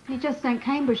 You just sent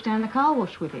Cambridge down the car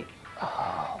wash with it.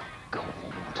 Oh, God.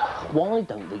 Why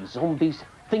don't these zombies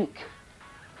think?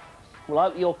 Well, I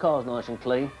hope your car's nice and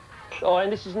clean. Oh,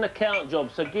 and this is an account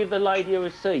job, so give the lady a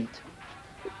receipt.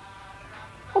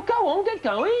 Oh, go on, get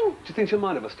going. Do you think she'll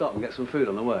mind if I stop and get some food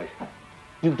on the way?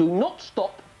 You do not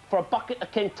stop for a bucket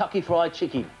of Kentucky Fried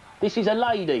Chicken. This is a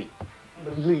lady.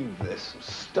 Believe this. I'm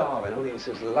starving. I've eaten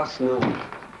since last night.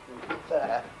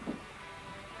 There.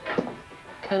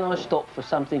 Can I stop for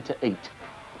something to eat?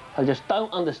 I just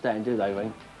don't understand, do they,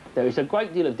 Ring? There is a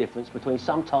great deal of difference between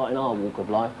some tart in our walk of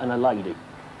life and a lady.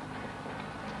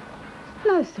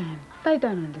 No, Sam, they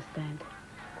don't understand.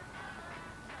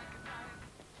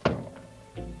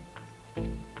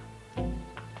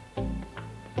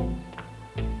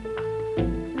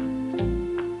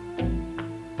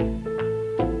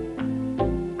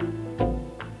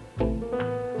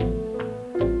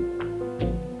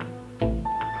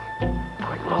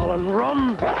 Quick, Marlon,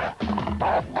 run!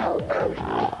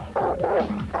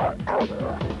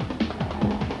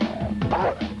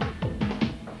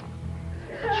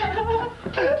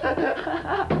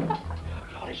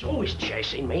 God, he's always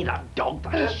chasing me, that dog,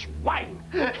 that swine.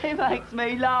 It makes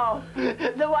me laugh.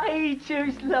 The way he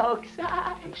chews logs.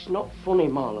 It's not funny,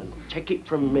 Marlon. Take it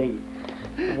from me.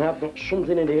 And I've got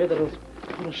something in here that'll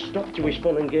put a stop to his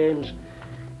fun and games.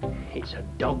 It's a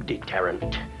dog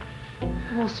deterrent.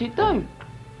 What's it do?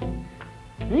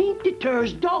 He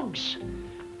deters dogs.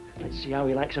 Let's see how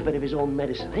he likes a bit of his own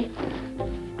medicine, eh?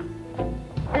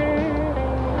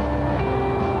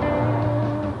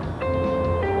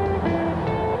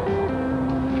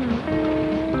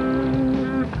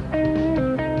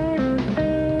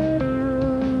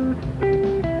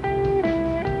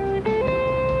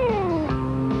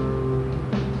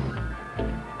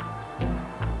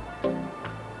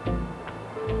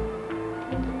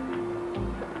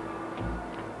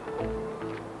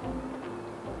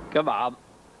 Come on.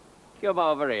 Come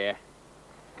over here.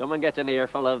 Come and get an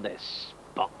earful of this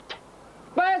spot.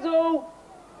 Basil!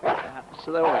 That's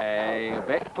the way. A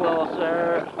bit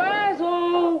closer.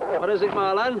 Basil! What is it,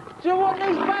 Marlon? Do you want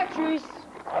these batteries?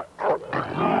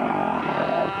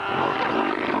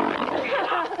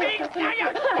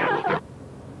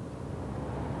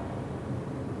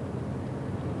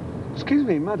 Excuse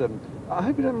me, madam. I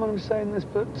hope you don't mind me saying this,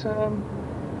 but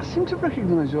I seem to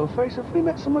recognise your face. Have we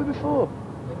met somewhere before?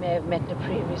 We may have met in a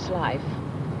previous life.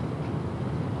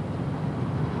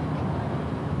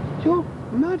 You're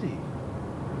Maddie.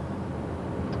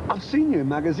 I've seen you in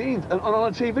magazines and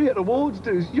on TV at awards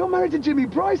dues. You're married to Jimmy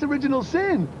Price, Original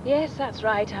Sin. Yes, that's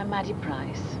right. I'm Maddie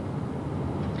Price.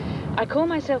 I call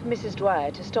myself Mrs.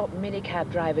 Dwyer to stop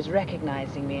minicab drivers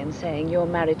recognising me and saying you're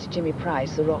married to Jimmy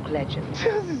Price, the rock legend.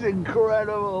 This is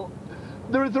incredible.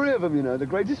 There are three of them, you know, the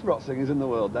greatest rock singers in the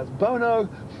world. That's Bono,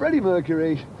 Freddie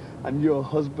Mercury, and your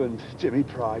husband, Jimmy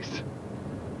Price.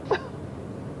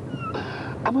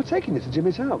 Am I taking you to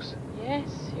Jimmy's house? Yes,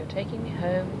 you're taking me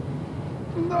home.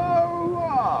 No!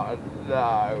 Oh,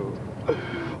 no.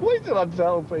 Wait till I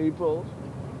tell people.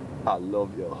 I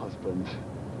love your husband.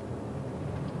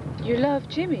 You love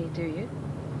Jimmy, do you?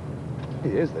 He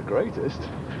is the greatest.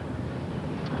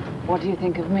 What do you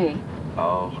think of me?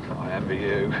 Oh, I envy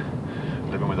you.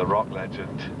 Living with a rock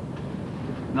legend.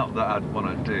 Not that I'd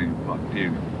want to do what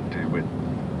you do with...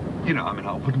 You know, I mean,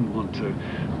 I wouldn't want to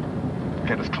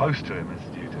get as close to him as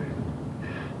you do.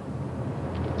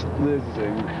 This is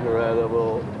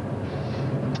incredible.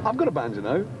 I've got a band, you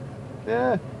know.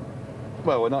 Yeah.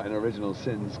 Well, we're not in Original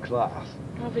Sin's class.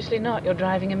 Obviously not. You're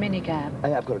driving a minicab.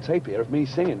 Hey, I've got a tape here of me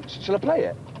singing. Shall I play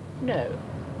it? No.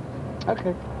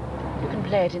 Okay. You can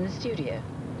play it in the studio.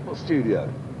 What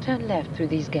studio? Turn left through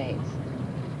these gates.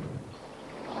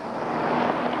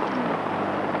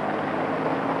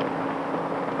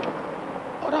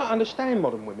 I don't understand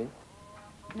modern women.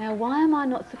 Now, why am I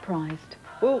not surprised?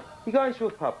 Well, you go into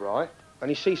a pub, right, and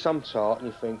you see some tart and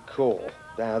you think, cool,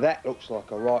 now that looks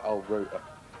like a right old router.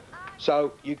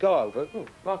 So you go over,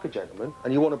 like a gentleman,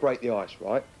 and you want to break the ice,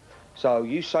 right? So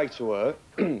you say to her,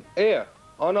 here,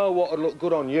 I know what would look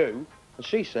good on you. And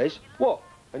she says, what?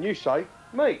 And you say,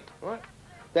 me, right?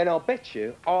 Then I'll bet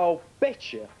you,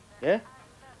 yeah,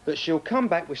 that she'll come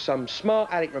back with some smart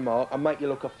aleck remark and make you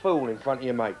look a fool in front of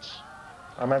your mates.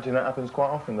 I imagine that happens quite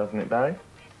often, doesn't it, Barry?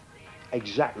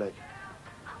 Exactly.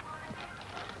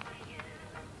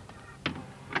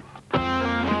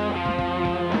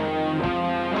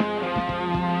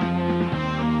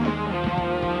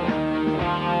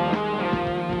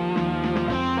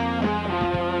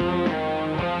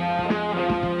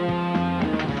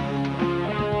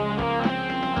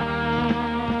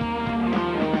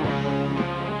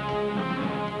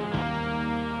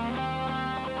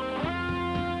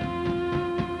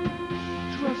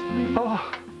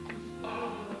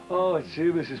 Oh, it's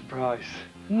you, Mrs. Price.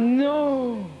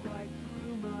 No!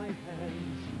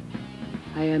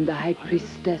 I am the High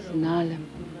Priestess Nalem.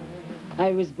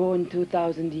 I was born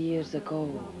 2,000 years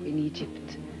ago in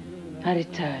Egypt. I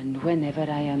return whenever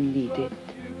I am needed.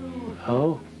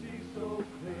 Oh.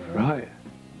 Right.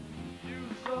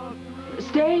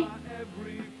 Stay.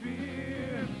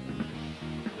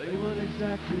 They weren't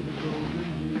exactly the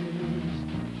golden years.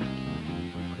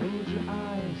 Close your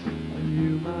eyes and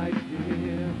you might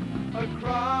hear a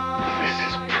cry.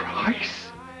 Mrs.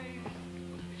 Price?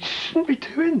 You shouldn't be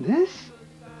doing this.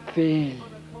 Phil.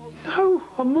 No,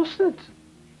 I mustn't.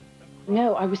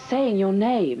 No, I was saying your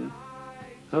name.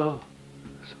 Oh,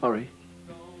 sorry.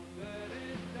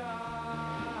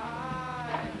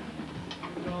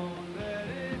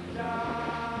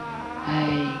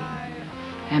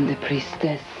 I am the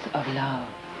priestess of love.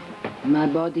 My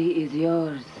body is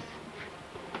yours.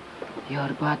 Your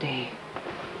body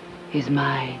is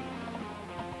mine.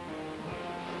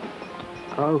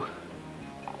 Oh.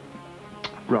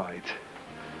 Right.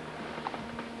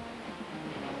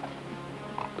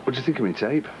 What do you think of me,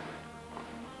 tape?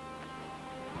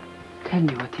 Tell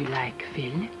me what you like,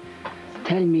 Phil.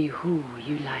 Tell me who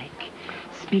you like.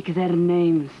 Speak their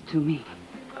names to me.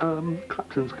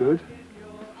 Clapton's good.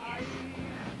 Yes.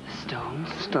 Stones?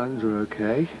 Stones are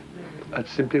okay. At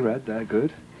Simply Red, they're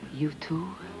good. You too?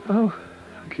 Oh,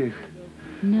 thank you.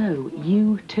 No,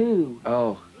 you too.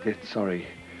 Oh, yeah, sorry.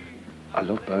 I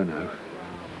love Bono.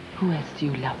 Who else do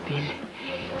you love, Phil?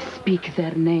 Speak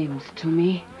their names to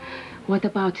me. What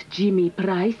about Jimmy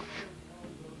Price?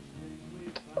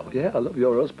 Oh, yeah, I love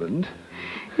your husband.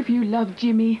 If you love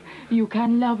Jimmy, you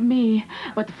can love me.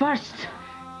 But first,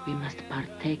 we must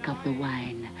partake of the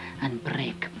wine and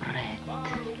break bread.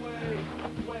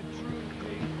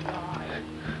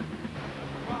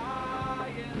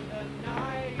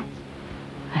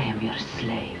 I am your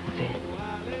slave, Phil.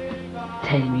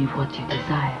 Tell me what you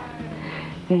desire.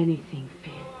 Anything,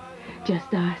 Phil.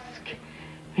 Just ask.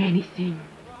 Anything.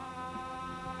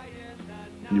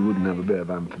 You wouldn't have a bit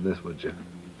of amp for this, would you?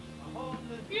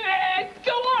 Yeah,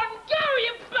 go on, go,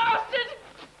 you bastard!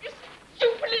 You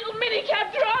stupid little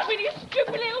minicab driving, you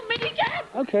stupid little minicab!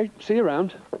 Okay, see you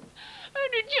around.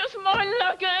 And it's just my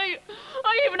luck, eh?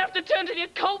 I even have to turn to the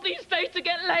occult these days to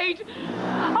get laid.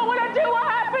 And when I do, what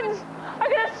happens? I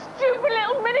get a stupid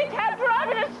little minicab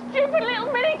driving a stupid little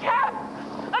minicab,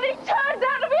 and he turns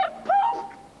out to be a poof!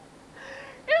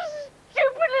 You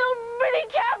stupid little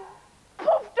minicab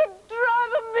poof to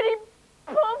drive a mini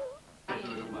poof!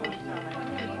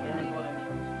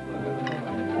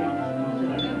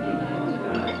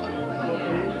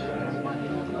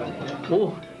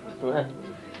 Oh, right.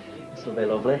 This will be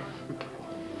lovely.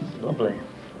 Lovely.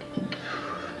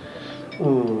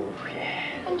 Oh,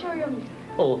 yeah. Enjoy your meal.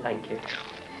 Oh, thank you.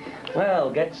 Well,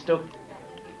 get stuck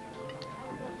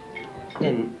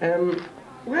in.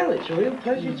 Well, it's a real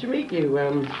pleasure to meet you,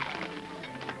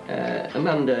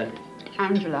 Amanda.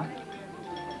 Angela.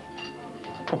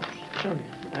 Oh, sorry.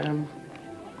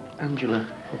 Angela.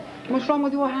 What's wrong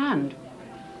with your hand?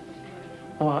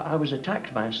 Oh, I was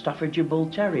attacked by a Staffordshire Bull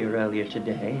Terrier earlier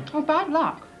today. Oh, bad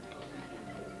luck.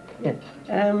 Yeah.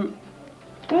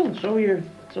 Well, so you're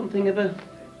something of a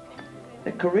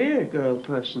career girl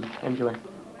person, Angela.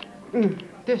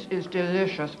 This is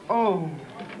delicious. Oh.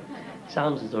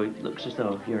 Sounds as though it looks as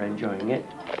though you're enjoying it.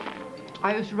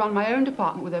 I used to run my own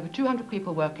department with over 200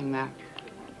 people working there.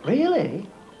 Really?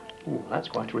 Oh, that's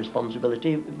quite a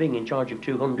responsibility, being in charge of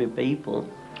 200 people.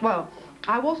 Well,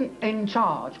 I wasn't in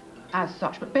charge as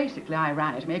such, but basically I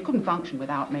ran it. I mean, it couldn't function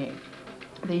without me.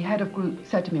 The head of group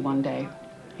said to me one day,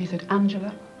 he said,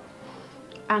 Angela,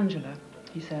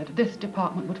 he said, this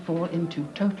department would fall into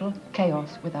total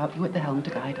chaos without you at the helm to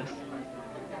guide us.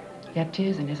 He had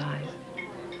tears in his eyes.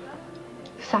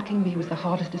 Sacking me was the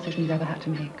hardest decision he'd ever had to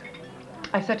make.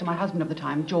 I said to my husband of the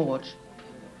time,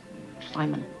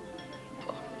 Simon,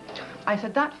 I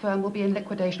said, that firm will be in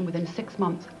liquidation within 6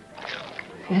 months.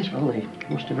 Yes, well, they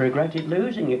must have regretted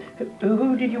losing you.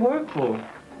 Who did you work for?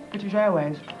 British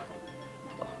Airways.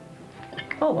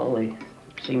 Oh, well, they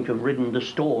seem to have ridden the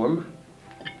storm.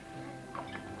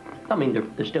 I mean,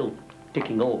 they're still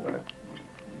ticking over.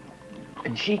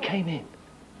 And she came in,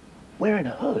 wearing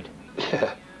a hood.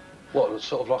 Yeah. What,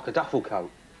 sort of like a duffel coat?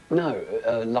 No,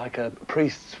 like a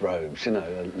priest's robes, you know,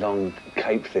 a long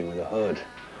cape thing with a hood.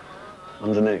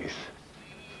 Underneath.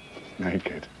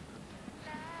 Naked.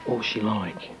 What's she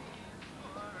like?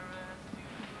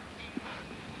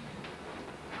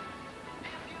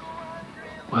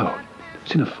 Well,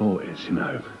 it's in her 40s, you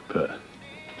know, but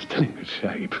still in good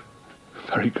shape.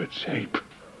 Very good shape.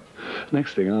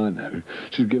 Next thing I know,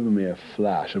 she's given me a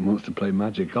flash and wants to play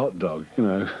magic hot dog, you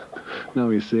know. Now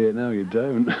you see it, now you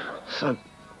don't. So,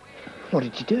 what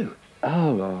did you do?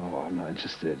 Oh, I'm not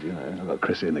interested, you know. I've got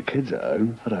Chrissy and the kids at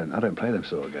home. I don't play them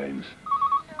sort of games.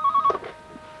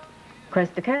 Press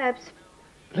the cabs.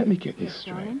 Let me get this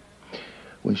straight.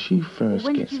 When she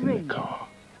first gets in the car,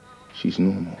 she's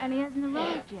normal. And he hasn't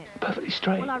arrived yet. Perfectly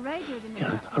straight. Well, I radioed him. You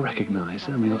know, I recognised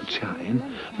her and we got chatting.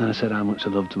 And I said how much I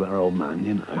loved her old man,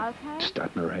 you know. Okay. Just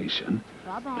admiration.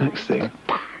 Bye-bye. Next thing,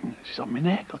 bang, she's on my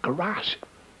neck like a rash.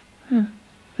 Yeah,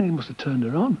 I think he must have turned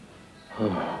her on.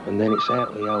 Oh, and then it's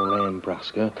out the old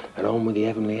Ambraska and on with the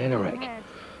heavenly anorak.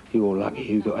 You were lucky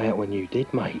you got out when you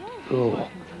did, mate. Oh,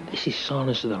 this is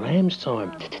Silence of the Lambs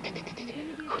time.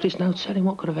 There's no telling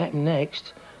what could have happened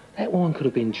next. That woman could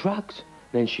have been drugged.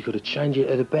 Then she could have changed you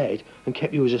to the bed and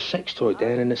kept you as a sex toy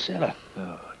down in the cellar.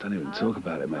 Oh, don't even talk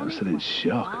about it, mate. I'm still in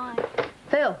shock.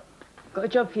 Phil, got a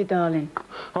job for you, darling.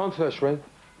 I'm first ring.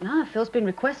 No, Phil's been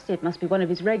requested. Must be one of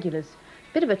his regulars.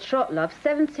 Bit of a trot, love.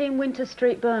 17 Winter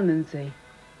Street, Bermondsey.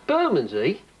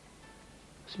 Bermondsey?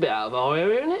 It's a bit out of our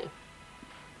area, isn't it?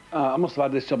 I must have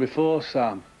had this job before,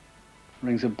 Sam.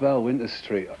 Rings a bell, Winter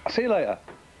Street. I'll see you later.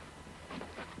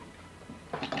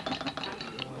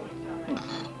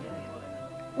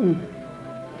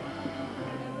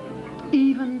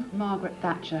 Even Margaret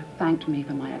Thatcher thanked me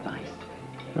for my advice.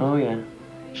 Oh, yeah.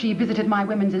 She visited my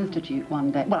Women's Institute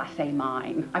one day. Well, I say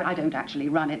mine. I don't actually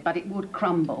run it, but it would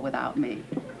crumble without me.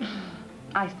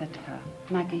 I said to her,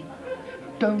 Maggie,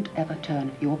 don't ever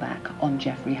turn your back on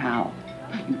Geoffrey Howe.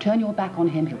 You turn your back on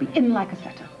him, he'll be in like a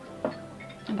setter.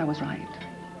 And I was right.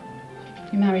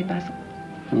 You married, Basil?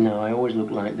 No, I always look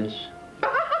like this.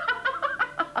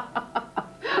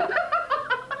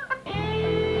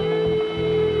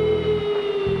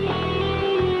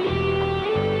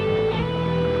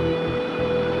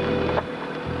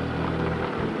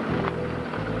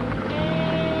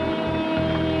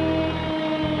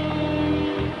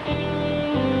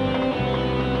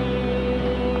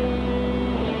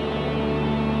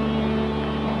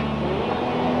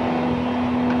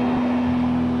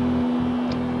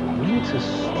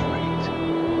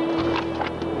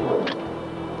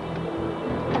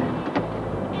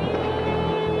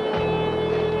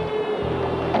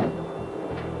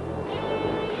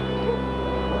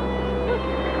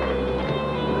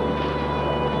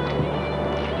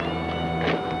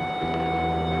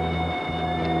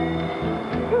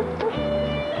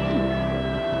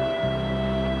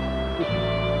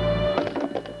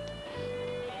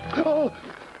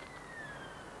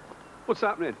 What's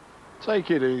happening?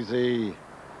 Take it easy.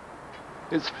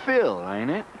 It's Phil, ain't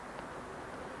it?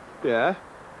 Yeah?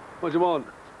 What do you want?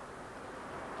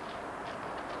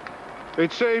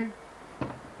 It's him.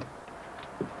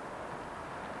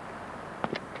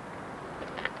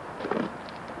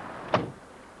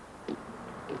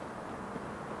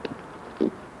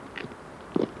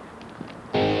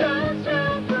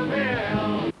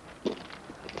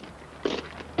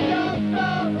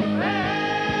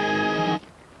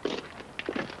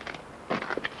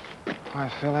 Hi,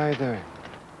 Phil, how you doing?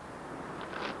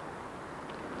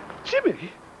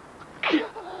 Jimmy?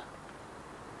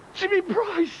 Jimmy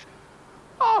Price!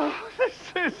 Oh, this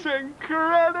is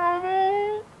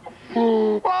incredible!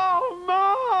 Oh,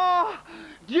 Ma!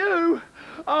 You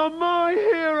are my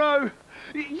hero!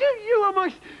 You are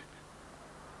my...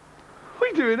 What are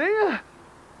you doing here?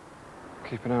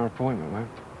 Keeping our appointment,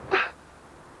 mate.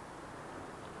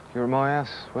 You were at my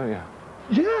house, weren't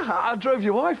you? Yeah, I drove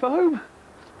your wife home.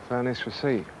 Found this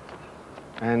receipt.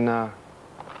 And, I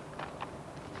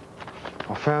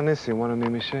found this in one of my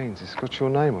machines. It's got your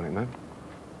name on it, man.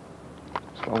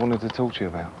 That's what I wanted to talk to you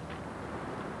about.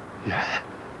 Yeah?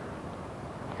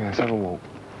 Yeah, let's have a walk.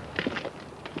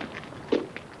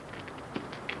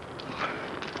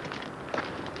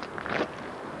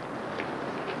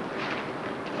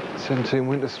 "17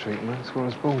 Winter Street, man. It's where I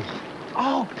was born."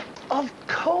 Oh, of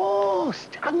course!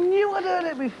 I knew I'd heard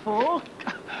it before.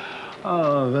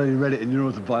 Oh, I've only read it in your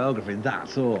autobiography,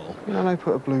 that's all. You know, they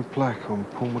put a blue plaque on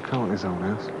Paul McCartney's old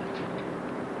house.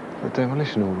 A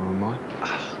demolition order on mine.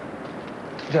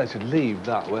 They should leave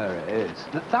that where it is.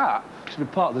 That should be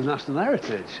part of the national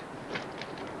heritage.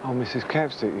 Oh, Mrs.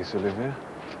 Capstick used to live here.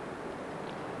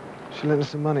 She lent us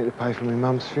some money to pay for my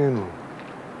mum's funeral.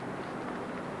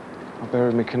 I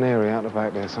buried my canary out the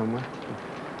back there somewhere.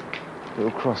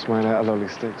 Little cross made out of lolly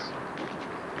sticks.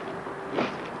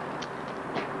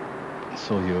 I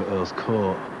saw you at Earl's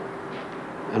Court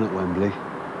and at Wembley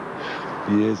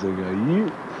years ago.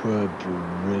 You were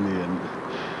brilliant.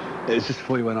 It was just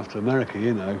before you went off to America,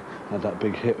 you know. Had that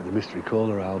big hit with the Mystery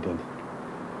Caller album.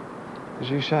 Did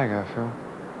you shag her, Phil?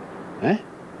 Eh?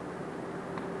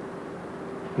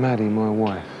 Maddie, my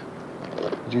wife.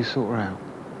 Did you sort her out?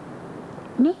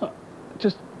 No,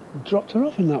 just dropped her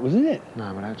off and that was it.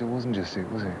 No, but it wasn't just it,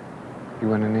 was it? You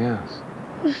went in the house.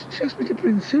 Well, she asked me to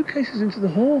bring suitcases into the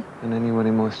hall. And then you went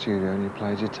in my studio and you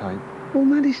played your tape. Well,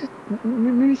 Maddie said,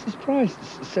 Mrs. Price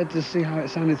said to see how it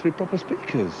sounded through proper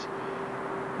speakers.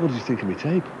 What did you think of me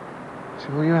tape? See,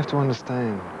 well, you have to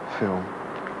understand, Phil.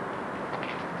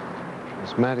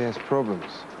 As Maddie has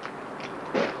problems.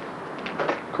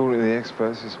 According to the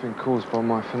experts, it's been caused by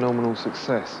my phenomenal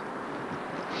success.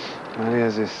 Maddie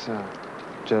has this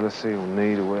jealousy or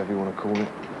need or whatever you want to call it.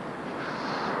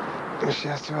 And she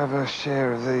has to have her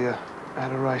share of the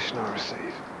adoration I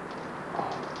receive.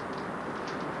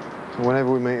 So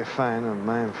whenever we meet a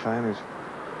man fan who's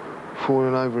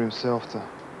falling over himself to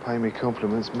pay me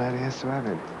compliments, Maddie has to have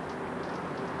it.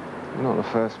 You're not the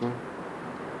first one.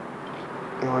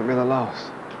 You won't be the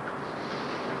last.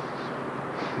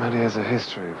 Maddie has a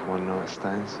history of one-night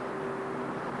stands.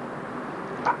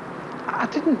 I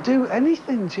didn't do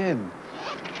anything, Jim.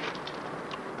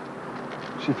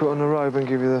 She put on the robe and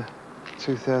give you the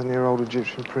 2,000-year-old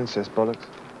Egyptian princess bollocks?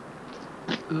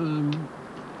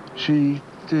 She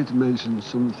did mention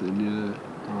something, yeah.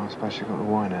 Oh, I suppose she got the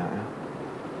wine out, yeah?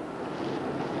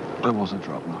 There was a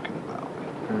drop knocking about.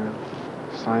 Yeah.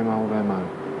 Same old MO.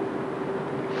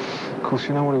 Of course,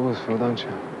 you know what it was, Phil, don't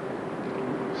you?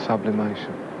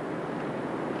 Sublimation.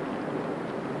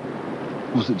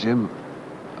 Was it, Jim?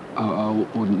 I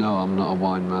wouldn't know. I'm not a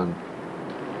wine man.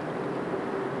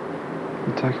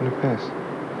 You taking a piss?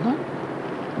 No.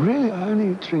 Really, I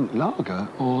only drink lager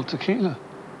or tequila.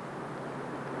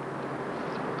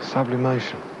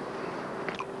 Sublimation.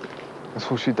 That's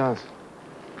what she does.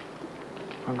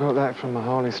 I got that from a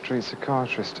Harley Street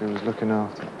psychiatrist who was looking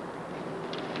after her.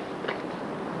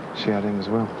 She had him as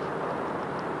well.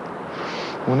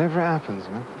 Whenever it happens,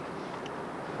 man,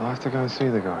 I have to go and see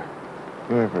the guy,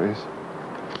 whoever it is.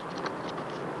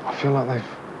 I feel like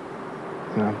they've,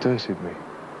 dirtied me.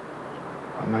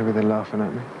 Like maybe they're laughing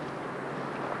at me.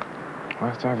 I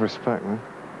have to have respect, man.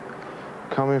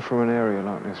 Coming from an area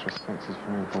like this, respect is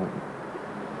very important.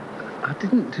 I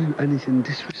didn't do anything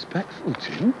disrespectful,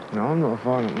 Jim. No, I'm not a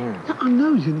violent man. No, I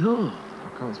know you're not. I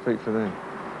can't speak for them.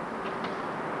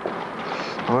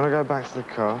 I'm going to go back to the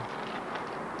car.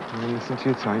 I'm going to listen to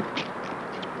your tape.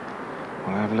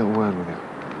 I'll have a little word with you.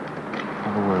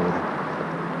 Have a word with you.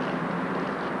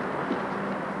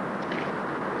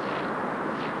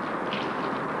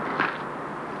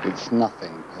 It's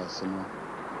nothing personal.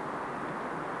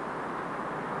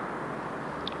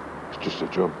 It's just a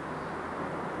job.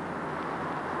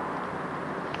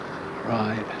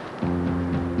 Right.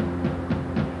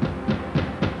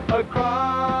 A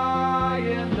cry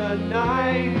in the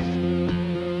night,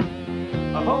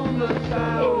 a homeless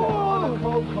sound on a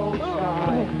cold, cold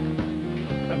sky.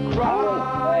 A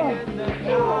cry in the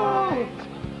night,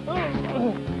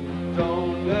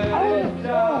 don't let it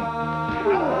die,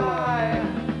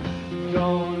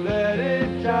 don't let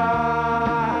it die.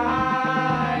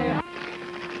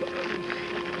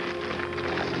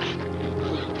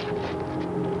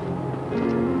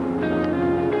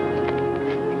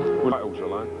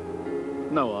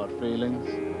 No hard feelings.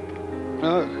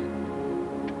 No.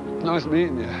 Nice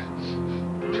meeting you.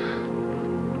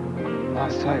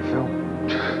 Nice tape, Phil.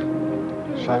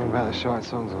 Shame about the shite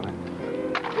songs on it.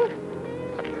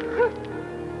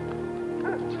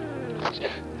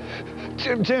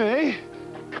 Jimmy?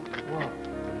 What?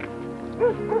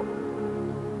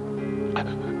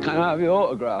 Can I have your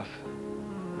autograph?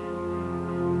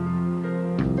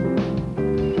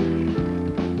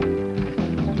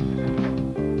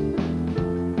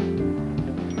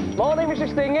 Morning,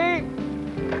 Mrs. Thingy.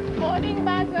 Morning,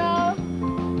 Basil.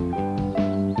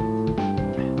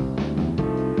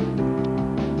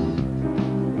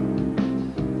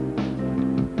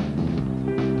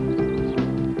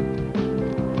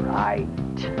 Right.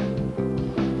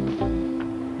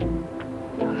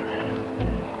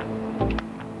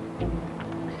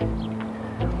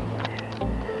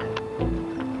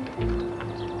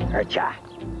 Urcha,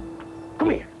 come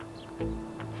here.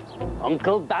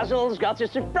 Uncle Basil's got a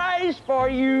surprise for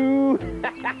you.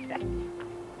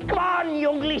 Come on, you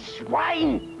ugly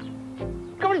swine.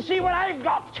 Come and see what I've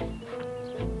got. How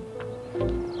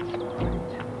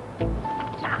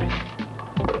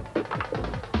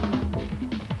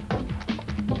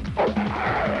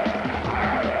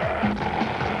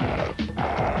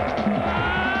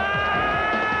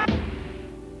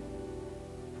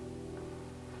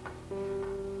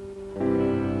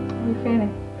are you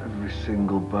feeling? Every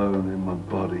single bone in my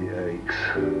body aches.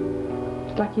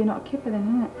 It's like you're not a kipper then,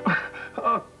 isn't it?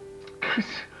 Oh, Chris,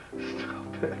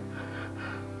 Stop it.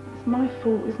 It's my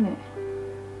fault, isn't it?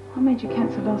 I made you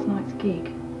cancel last night's gig.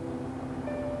 If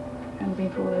it hadn't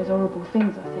been for all those horrible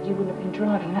things I said, you wouldn't have been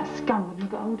driving, and that scum wouldn't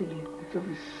have got hold of you. Don't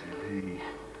be silly.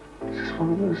 It's just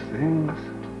one of those things.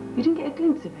 You didn't get a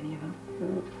glimpse of any of them?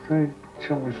 They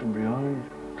shot me from behind.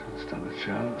 Didn't stand a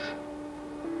chance.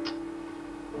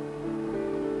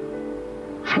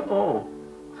 Oh!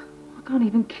 I can't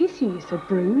even kiss you, you're so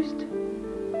bruised.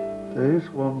 There is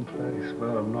one place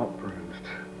where I'm not bruised.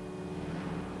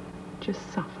 Just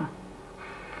suffer.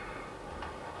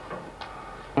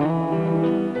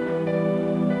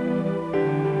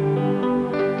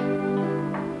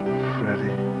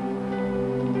 Freddie.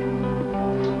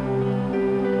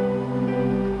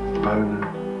 Boner.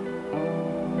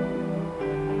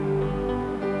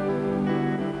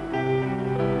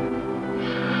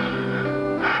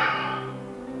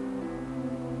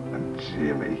 And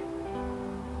Jimmy.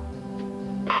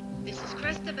 This is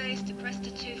Cresta Base to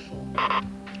Cresta 2-4.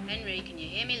 Henry, can you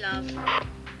hear me, love?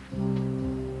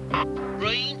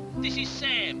 Breen, this is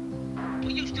Sam.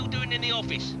 What are you still doing in the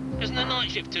office? Hasn't the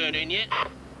night shift turned in yet?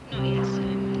 Not yet,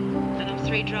 Sam. And I'm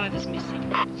 3 drivers missing.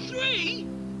 3?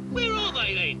 Where are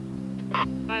they then?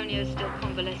 Bonio's still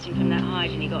convalescing from that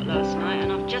hiding he got last night,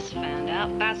 and I've just found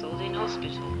out Basil's in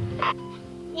hospital.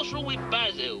 What's wrong with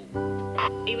Basil?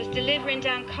 He was delivering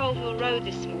down Colville Road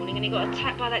this morning, and he got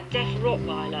attacked by that deaf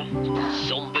Rottweiler.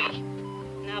 Zombie.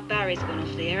 Now Barry's gone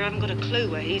off the air. I haven't got a clue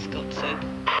where he's got to.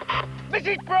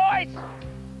 Mrs. Bryce!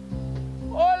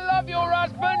 I love your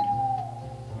husband!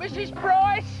 Mrs.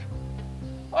 Bryce!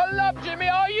 I love Jimmy,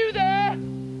 are you there?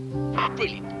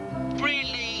 Brilliant.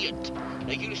 Brilliant.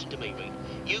 Now you listen to me, Reed.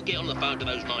 You get on the phone to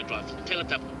those night drivers and tell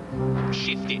them to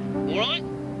shift it, all right?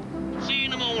 See you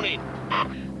in the morning.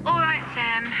 All right,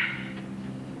 Sam.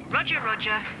 Roger,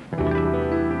 Roger.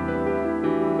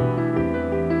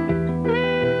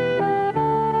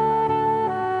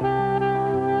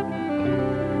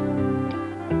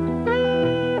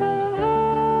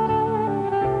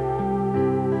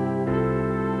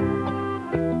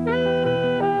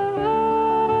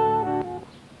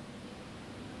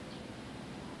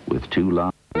 With 2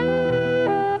 large